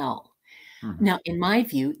them well. Now, in my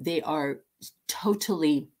view, they are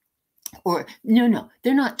totally, or no,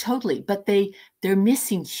 they're not totally, but they're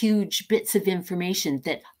missing huge bits of information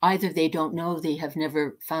that either they don't know, they have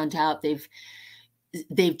never found out, they've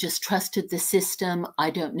just trusted the system. I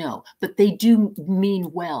don't know, but they do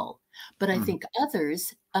mean well. But I think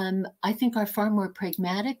others, I think, are far more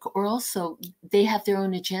pragmatic, or also they have their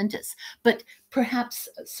own agendas. But perhaps,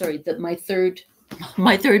 sorry, my third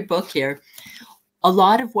book here, a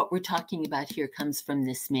lot of what we're talking about here comes from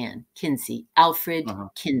this man, Kinsey, Alfred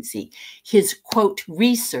Kinsey. His, quote,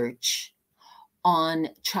 research on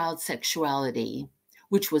child sexuality,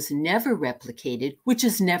 which was never replicated, which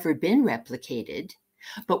has never been replicated,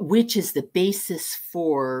 but which is the basis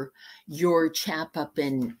for your chap up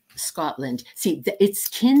in Scotland. See, it's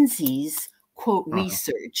Kinsey's, quote,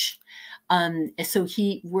 research. So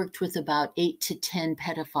he worked with about 8 to 10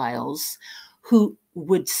 pedophiles who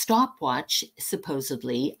would stopwatch,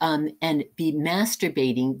 supposedly, and be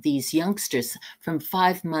masturbating these youngsters from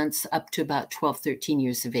 5 months up to about 12, 13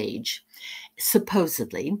 years of age,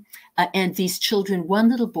 supposedly. And these children, one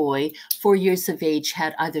little boy, 4 years of age,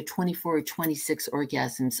 had either 24 or 26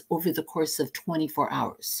 orgasms over the course of 24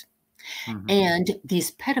 hours. And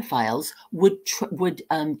these pedophiles would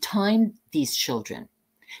time these children.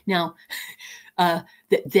 Now,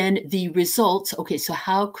 then the results, okay, so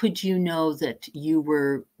how could you know that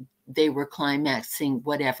they were climaxing,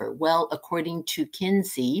 whatever? Well, according to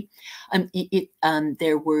Kinsey,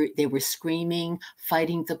 they were screaming,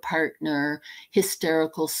 fighting the partner,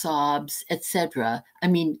 hysterical sobs, etc. I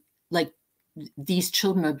mean, like, these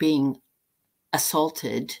children are being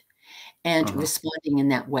assaulted and responding in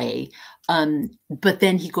that way. But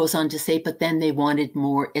then he goes on to say, but then they wanted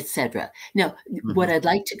more, etc. Now, what I'd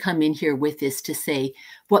like to come in here with is to say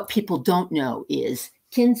what people don't know is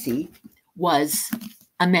Kinsey was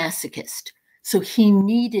a masochist. So he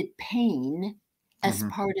needed pain as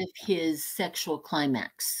part of his sexual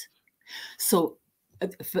climax. So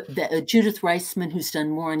Judith Reisman, who's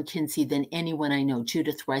done more on Kinsey than anyone I know,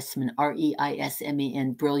 Judith Reisman,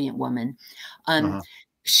 Reisman, brilliant woman.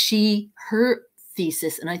 Her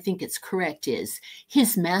thesis, and I think it's correct, is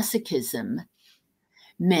his masochism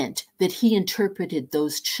meant that he interpreted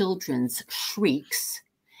those children's shrieks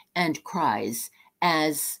and cries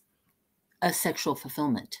as a sexual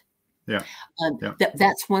fulfillment.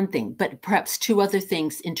 That's one thing, but perhaps two other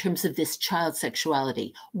things in terms of this child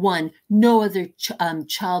sexuality. One, no other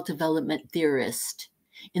child development theorist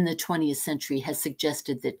in the 20th century has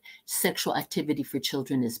suggested that sexual activity for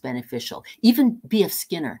children is beneficial. Even B.F.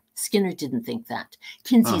 Skinner didn't think that.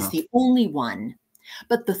 Kinsey is the only one.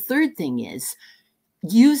 But the third thing is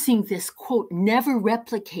using this, quote, never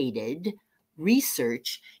replicated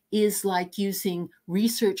research is like using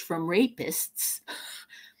research from rapists,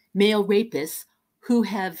 male rapists who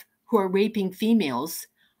are raping females,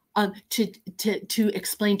 to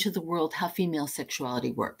explain to the world how female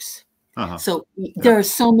sexuality works. So there are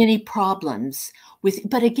so many problems with,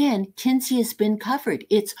 but again, Kinsey has been covered.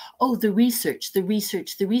 It's, the research.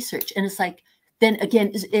 And it's like, then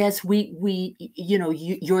again, as we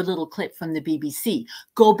your little clip from the BBC,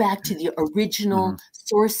 go back to the original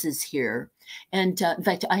sources here. And in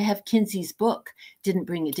fact, I have Kinsey's book, didn't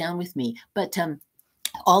bring it down with me, but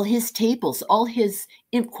all his tables, all his,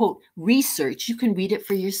 in quote, research, you can read it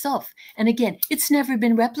for yourself. And again, it's never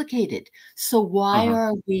been replicated. So why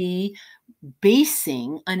are we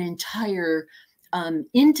basing an entire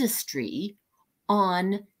industry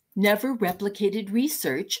on never replicated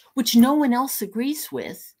research, which no one else agrees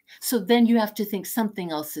with? So then you have to think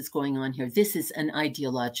something else is going on here. This is an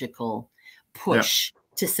ideological push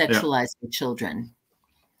to sexualize the children.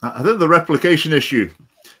 I think the replication issue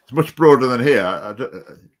is much broader than here.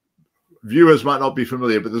 Viewers might not be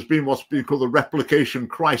familiar, but there's been what's been called the replication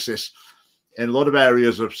crisis in a lot of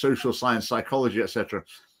areas of social science, psychology, etc.,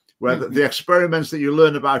 where the experiments that you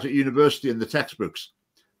learn about at university in the textbooks,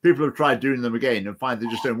 people have tried doing them again and find they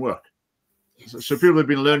just don't work. So people have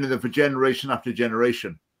been learning them for generation after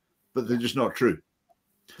generation, but they're just not true.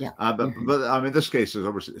 But I mean, this case is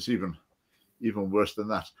obviously it's even worse than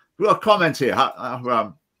that. We've got a comment here.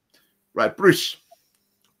 Right, Bruce.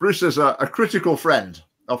 Bruce is a critical friend.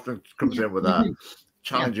 Often comes in with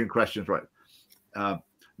challenging questions. Right.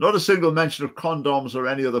 Not a single mention of condoms or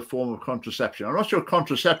any other form of contraception. I'm not sure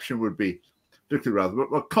contraception would be particularly rather,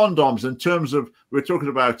 but condoms in terms of, we're talking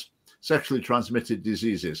about sexually transmitted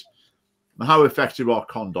diseases. How effective are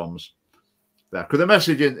condoms there? Because the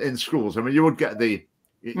message in schools, I mean, you would get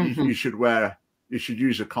you should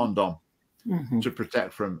use a condom to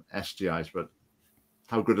protect from STIs, but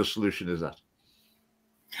how good a solution is that?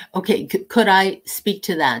 Okay, could I speak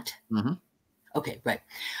to that? Okay, right.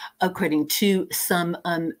 According to some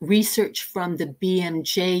research from the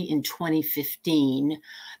BMJ in 2015,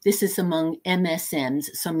 this is among MSMs,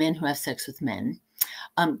 so men who have sex with men.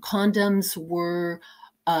 Condoms were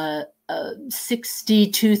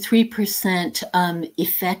 63%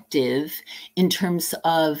 effective in terms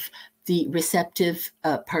of the receptive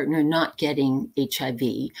partner not getting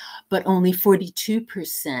HIV, but only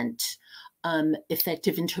 42%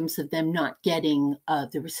 effective in terms of them not getting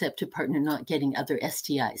the receptive partner not getting other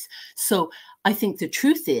STIs. So I think the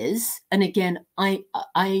truth is, and again, I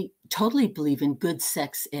totally believe in good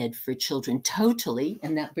sex ed for children, totally.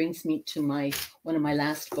 And that brings me to one of my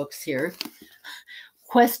last books here.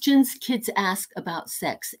 Questions kids ask about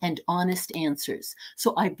sex and honest answers.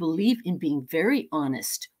 So I believe in being very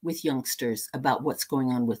honest with youngsters about what's going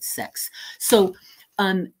on with sex. So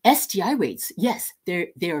STI rates, yes,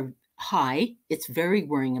 they're high. It's very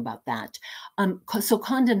worrying about that. So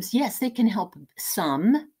condoms, yes, they can help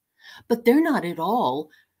some, but they're not at all.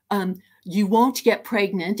 You won't get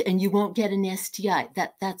pregnant and you won't get an STI.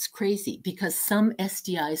 That's crazy, because some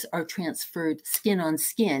STIs are transferred skin on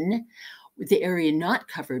skin, the area not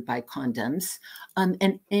covered by condoms,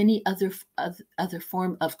 and any other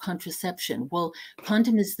form of contraception. Well,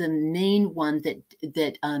 condom is the main one that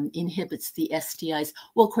inhibits the STIs.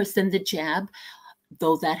 Well, of course, then the jab,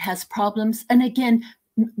 though that has problems. And again,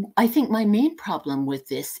 I think my main problem with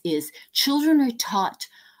this is children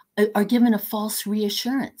are given a false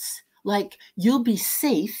reassurance. Like, you'll be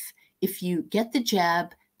safe if you get the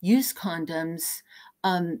jab, use condoms,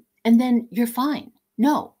 and then you're fine.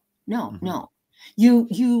 No.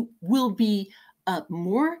 You will be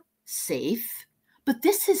more safe, but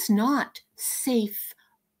this is not safe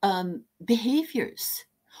behaviors.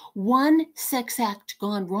 One sex act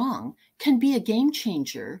gone wrong can be a game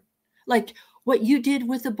changer. Like what you did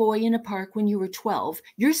with a boy in a park when you were 12,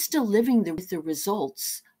 you're still living with the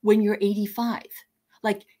results when you're 85.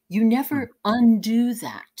 Like, you never undo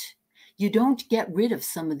that. You don't get rid of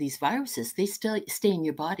some of these viruses. They still stay in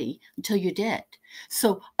your body until you're dead.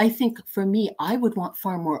 So I think for me, I would want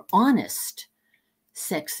far more honest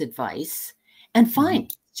sex advice. And fine,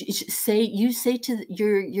 you say to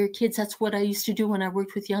your kids, that's what I used to do when I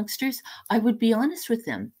worked with youngsters. I would be honest with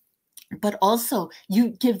them. But also, you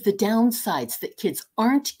give the downsides that kids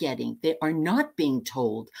aren't getting. They are not being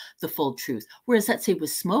told the full truth. Whereas, let's say with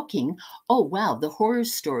smoking, oh, wow, the horror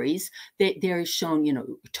stories, they're shown,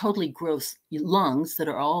 totally gross lungs that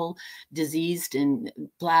are all diseased and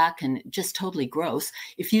black and just totally gross.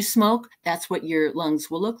 If you smoke, that's what your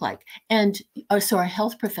lungs will look like. And so our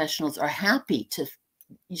health professionals are happy to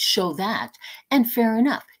show that. And fair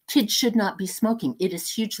enough. Kids should not be smoking. It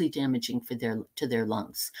is hugely damaging for their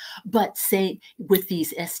lungs. But say with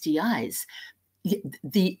these STIs,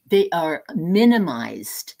 they are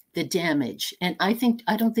minimized, the damage. And I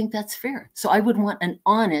don't think that's fair. So I would want an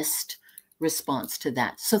honest response to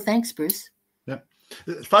that. So thanks, Bruce. Yeah.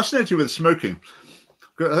 It's fascinating with smoking.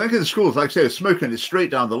 I think in the schools, like I say, smoking is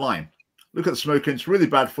straight down the line. Look at the smoking. It's really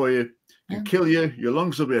bad for you. It can kill you. Your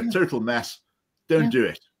lungs will be a total mess. Don't do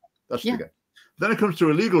it. That's the guy. Then it comes to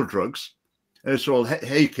illegal drugs. And it's all,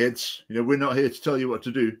 hey, kids, we're not here to tell you what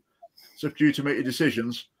to do. It's up to you to make your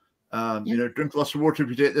decisions. Drink lots of water if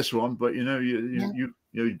you take this one, but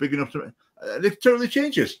you're big enough to. It totally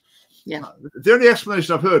changes. Yeah. The only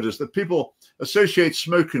explanation I've heard is that people associate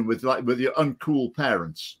smoking with your uncool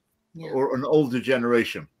parents or an older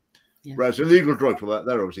generation, whereas illegal drugs, well,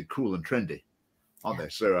 they're obviously cool and trendy, aren't they?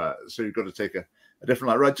 So you've got to take a different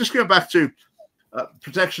line. Right. Just going back to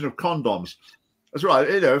protection of condoms. That's right.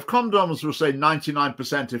 If condoms were, say,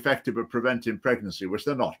 99% effective at preventing pregnancy, which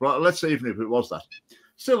they're not, well, let's say even if it was that,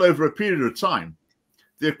 still over a period of time,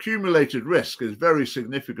 the accumulated risk is very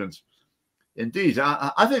significant indeed.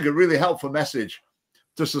 I think a really helpful message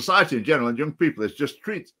to society in general and young people is just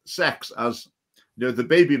treat sex as the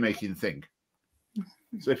baby making thing.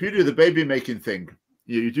 So if you do the baby making thing,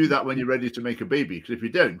 you do that when you're ready to make a baby. Because if you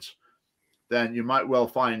don't, then you might well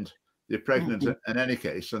find you're pregnant in any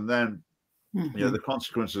case, and then the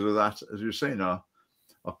consequences of that, as you're saying, are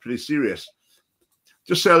pretty serious.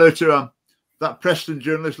 Just say hello to that Preston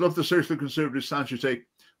journalist. Love the social conservative stance you take.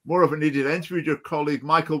 More of it needed. I interviewed your colleague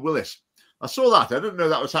Michael Willis. I saw that. I didn't know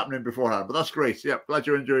that was happening beforehand, but that's great. Yeah, glad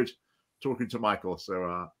you enjoyed talking to Michael.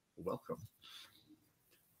 So welcome.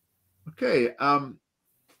 Okay.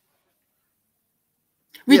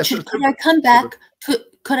 Richard, could I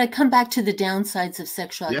come back to the downsides of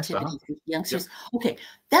sexual activity for youngsters? Okay,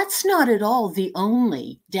 that's not at all the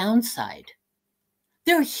only downside.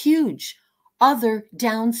 There are huge other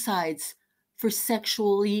downsides for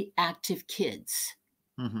sexually active kids.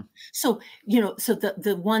 So, so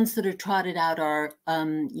the ones that are trotted out are,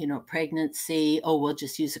 pregnancy. Oh, we'll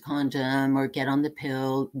just use a condom or get on the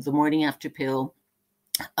pill, the morning after pill,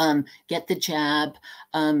 get the jab,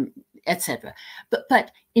 etc.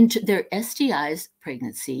 But into their STIs,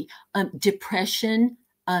 pregnancy, depression,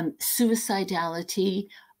 suicidality,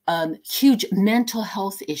 huge mental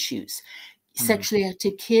health issues. Sexually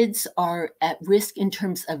active kids are at risk in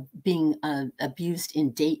terms of being abused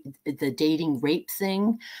in the dating rape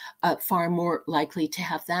thing, far more likely to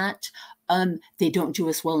have that. They don't do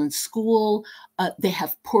as well in school. They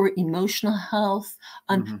have poor emotional health.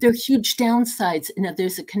 There are huge downsides. Now,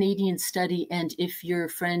 there's a Canadian study, and if you're a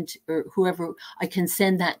friend or whoever, I can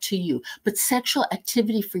send that to you. But sexual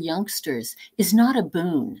activity for youngsters is not a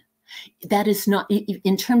boon. That is not,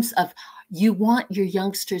 in terms of, you want your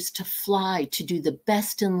youngsters to fly, to do the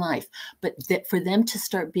best in life, but that for them to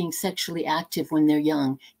start being sexually active when they're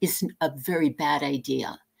young is a very bad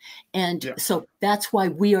idea. And so that's why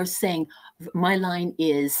we are saying, my line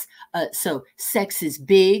is, so sex is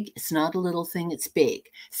big. It's not a little thing. It's big.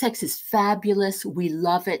 Sex is fabulous. We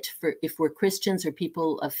love it. If we're Christians or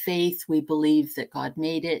people of faith, we believe that God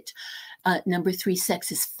made it. Number 3,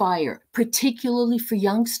 sex is fire, particularly for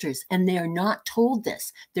youngsters. And they are not told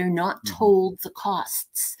this. They're not told the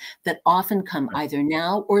costs that often come either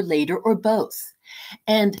now or later or both.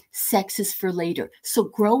 And sex is for later. So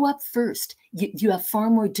grow up first. You have far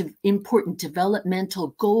more important developmental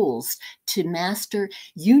goals to master.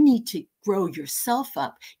 You need to grow yourself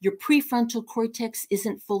up. Your prefrontal cortex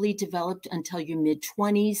isn't fully developed until your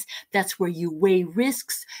mid-20s. That's where you weigh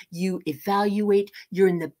risks, you evaluate. You're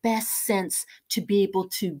in the best sense to be able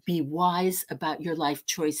to be wise about your life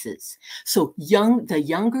choices. So the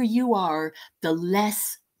younger you are, the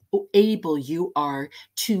less able you are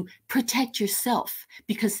to protect yourself,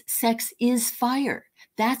 because sex is fire.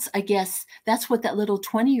 I guess that's what that little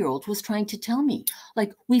 20-year-old was trying to tell me.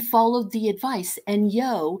 Like, we followed the advice, and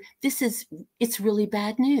it's really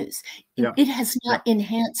bad news. It has not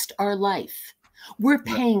enhanced our life. We're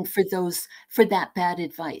paying for that bad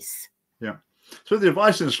advice. Yeah. So the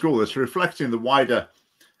advice in school is reflecting the wider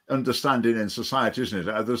understanding in society, isn't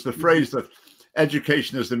it? There's the phrase that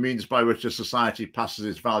education is the means by which a society passes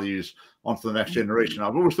its values onto the next generation.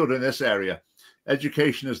 I've always thought in this area,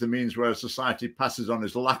 education is the means where a society passes on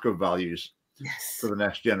its lack of values to the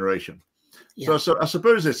next generation. So I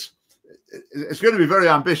suppose it's going to be very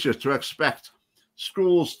ambitious to expect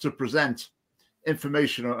schools to present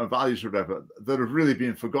information or values or whatever that have really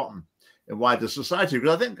been forgotten in wider society.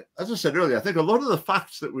 Because I think, as I said earlier, I think a lot of the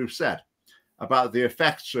facts that we've said about the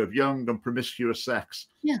effects of young and promiscuous sex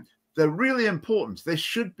they're really important. That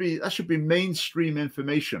should be mainstream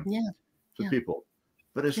information for people,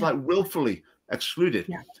 but it's like willfully excluded.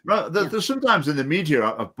 There's sometimes in the media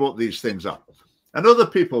I've brought these things up, and other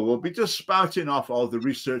people will be just spouting off, oh, the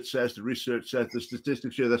research says, the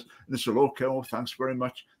statistics show this, and this will, okay, oh, thanks very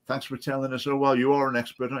much, thanks for telling us. Oh, well, you are an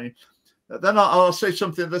expert, aren't you? Then I'll say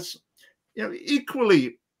something that's,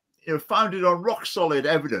 equally, founded on rock solid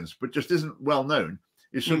evidence, but just isn't well known.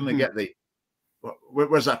 You suddenly get the,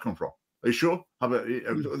 where's that come from? Are you sure?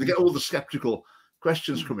 They get all the skeptical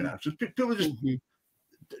questions coming out. So people just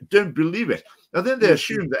don't believe it. And then they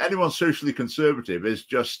assume that anyone socially conservative is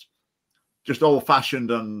just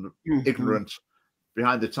old-fashioned and ignorant,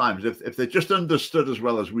 behind the times. If they just understood as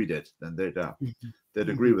well as we did, then they'd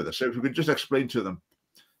agree with us. So if we could just explain to them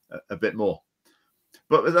a bit more.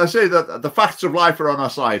 But as I say, that the facts of life are on our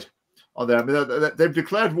side. On there, I mean, they've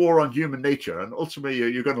declared war on human nature, and ultimately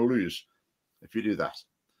you're going to lose if you do that.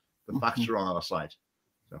 The facts are on our side.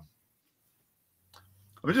 So,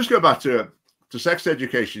 I mean, just go back to sex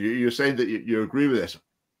education. You're saying that you agree with this.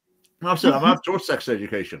 And I've said I've taught sex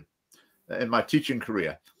education in my teaching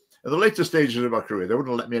career. In the later stages of my career, they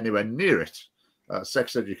wouldn't let me anywhere near it,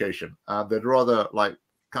 sex education. They'd rather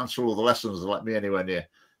cancel all the lessons than let me anywhere near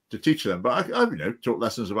to teach them. But I've taught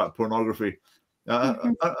lessons about pornography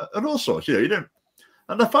and all sorts. You don't.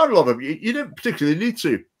 And I found a lot of you don't particularly need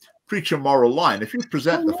to preach a moral line if you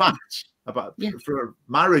present the facts about for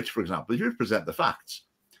marriage, for example. If you present the facts,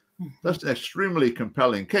 that's an extremely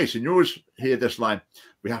compelling case. And you always hear this line: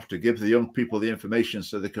 we have to give the young people the information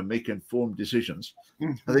so they can make informed decisions.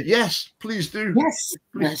 I think, yes, please do. Yes,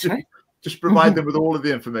 that's right. Just provide them with all of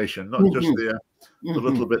the information, not just the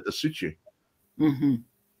little bit that suits you.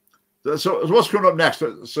 So what's coming up next?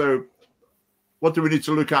 So what do we need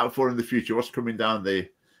to look out for in the future? What's coming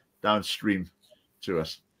downstream to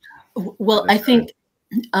us? Well, I think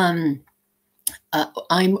I'm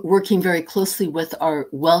working very closely with our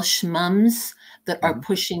Welsh mums that are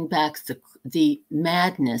pushing back the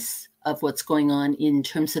madness of what's going on in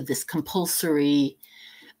terms of this compulsory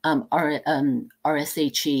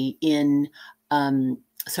RSHE in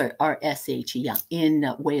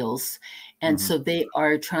Wales. And so they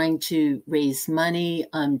are trying to raise money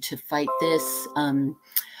to fight this. In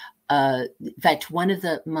fact, one of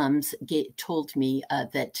the mums told me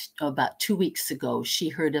that about 2 weeks ago, she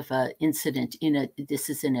heard of an incident this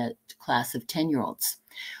is in a class of 10-year-olds,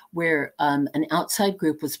 where an outside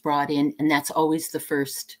group was brought in, and that's always the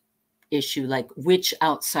first issue, like which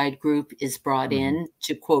outside group is brought in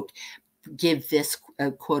to, quote, give this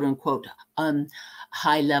quote unquote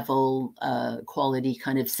high level quality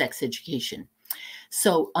kind of sex education.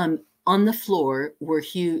 So on the floor were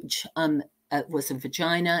huge was a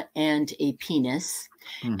vagina and a penis,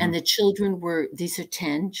 and the children these are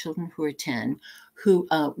 10 children who are 10 who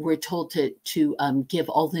were told to give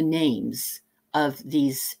all the names of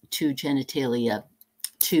these two genitalia,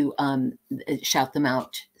 to shout them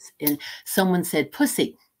out. And someone said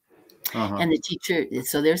pussy. And the teacher,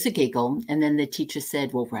 so there's a giggle. And then the teacher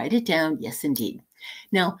said, well, write it down. Yes, indeed.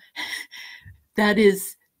 Now, that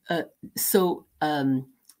is so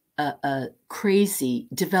crazy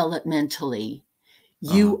developmentally.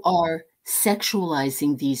 You are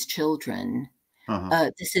sexualizing these children.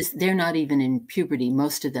 They're not even in puberty.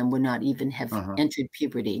 Most of them would not even have entered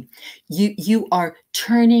puberty. You are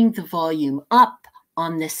turning the volume up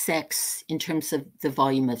on the sex in terms of the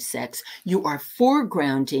volume of sex. You are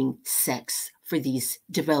foregrounding sex for these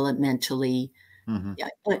developmentally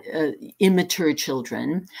immature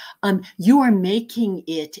children. You are making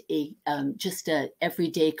it just a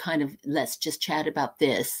everyday kind of, let's just chat about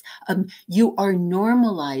this. You are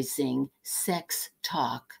normalizing sex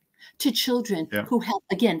talk to children who have,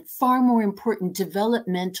 again, far more important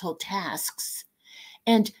developmental tasks.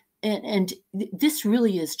 And this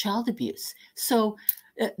really is child abuse. So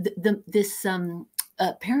this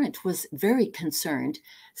parent was very concerned.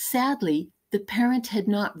 Sadly, the parent had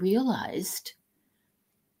not realized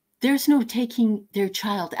there's no taking their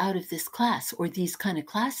child out of this class or these kind of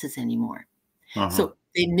classes anymore. So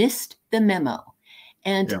they missed the memo.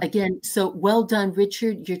 And again, so well done,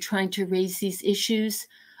 Richard. You're trying to raise these issues.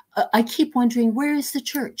 I keep wondering, where is the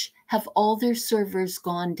church? Have all their servers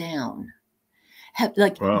gone down?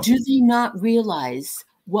 Do they not realize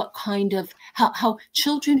what kind of, how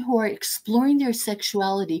children who are exploring their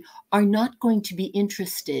sexuality are not going to be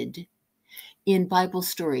interested in Bible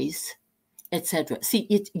stories, etc.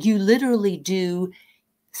 See, you literally do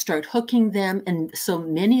start hooking them, and so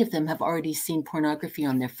many of them have already seen pornography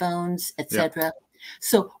on their phones, etc.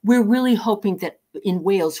 So we're really hoping that in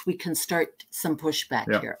Wales we can start some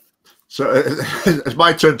pushback here. So it's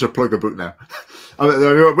my turn to plug a book now. I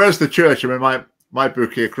mean, where's the church? I mean, my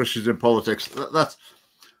book here, Christians in Politics, that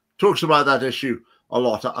talks about that issue a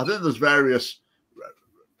lot. I think there's various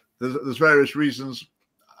reasons.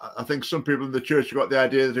 I think some people in the church have got the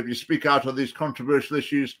idea that if you speak out on these controversial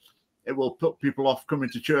issues, it will put people off coming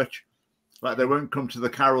to church. Like they won't come to the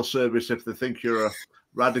carol service if they think you're a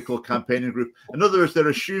radical campaigning group. In other words, they're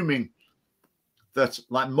assuming that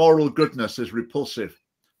like moral goodness is repulsive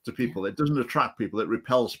to people. It doesn't attract people, it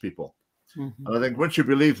repels people. Mm-hmm. And I think once you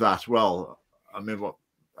believe that, well, I mean,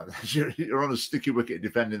 you're on a sticky wicket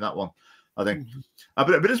defending that one, I think. Mm-hmm.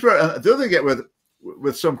 But it's the other thing I get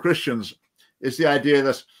with some Christians is the idea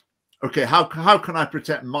that, okay, how can I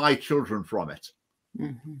protect my children from it?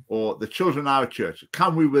 Mm-hmm. Or the children in our church,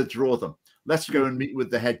 can we withdraw them? Let's go and meet with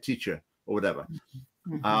the head teacher or whatever.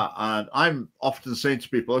 Mm-hmm. And I'm often saying to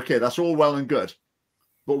people, okay, that's all well and good,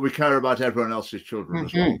 but we care about everyone else's children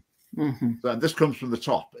as well. Mm-hmm. So, and this comes from the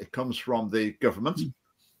top. It comes from the government.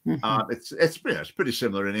 Mm-hmm. It's pretty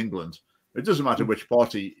similar in England. It doesn't matter which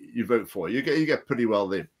party you vote for. You get pretty well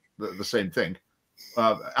the same thing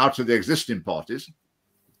out of the existing parties.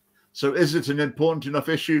 So is it an important enough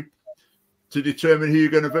issue to determine who you're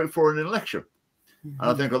going to vote for in an election? Mm-hmm.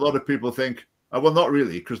 And I think a lot of people think, well, not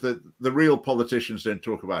really, because the real politicians don't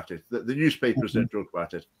talk about it. The newspapers don't talk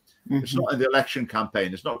about it. Mm-hmm. It's not in the election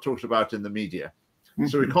campaign. It's not talked about in the media. Mm-hmm.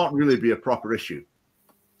 So it can't really be a proper issue.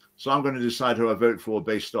 So I'm going to decide who I vote for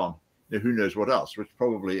based on who knows what else, which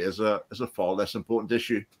probably is a far less important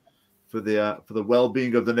issue for the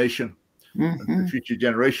well-being of the nation and for future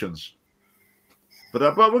generations.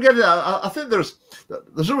 But we'll get it. I think there's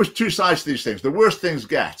always two sides to these things. The worse things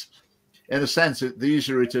get, in a sense, the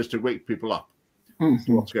easier it is to wake people up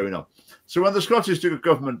to what's going on. So when the Scottish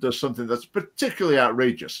government does something that's particularly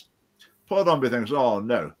outrageous, part of me thinks, oh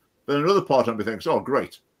no. But another part of me thinks, oh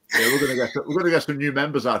great, we're going to get some new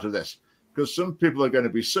members out of this, because some people are going to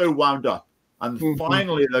be so wound up, and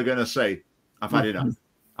finally they're going to say, I've had enough.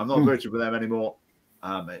 I'm not voting for them anymore.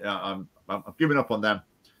 I'm giving up on them.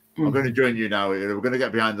 I'm going to join you now. We're going to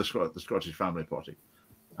get behind the Scottish Family Party,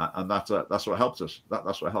 and that's what helps us.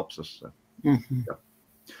 That's what helps us. So, yeah.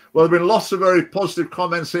 Well, there have been lots of very positive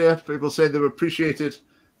comments here. People saying they've appreciated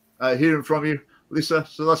hearing from you, Lisa.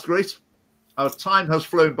 So that's great. Our time has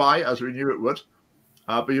flown by, as we knew it would,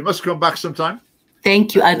 but you must come back sometime.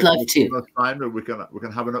 Thank you. I'd love to. Time that we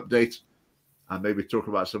can have an update and maybe talk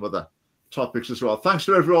about some other topics as well. Thanks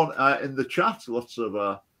to everyone in the chat. Lots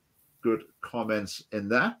of good comments in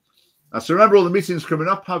there. So remember, all the meetings coming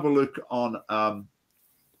up. Have a look on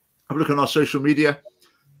our social media.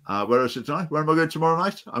 Where is it tonight? Where am I going tomorrow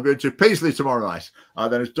night? I'm going to Paisley tomorrow night.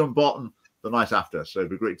 Then it's Dumbarton the night after. So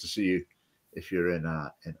it'd be great to see you if you're in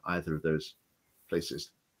either of those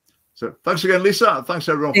places. So thanks again, Lisa. Thanks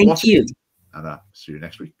everyone for watching. Thank you. And see you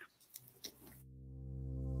next week.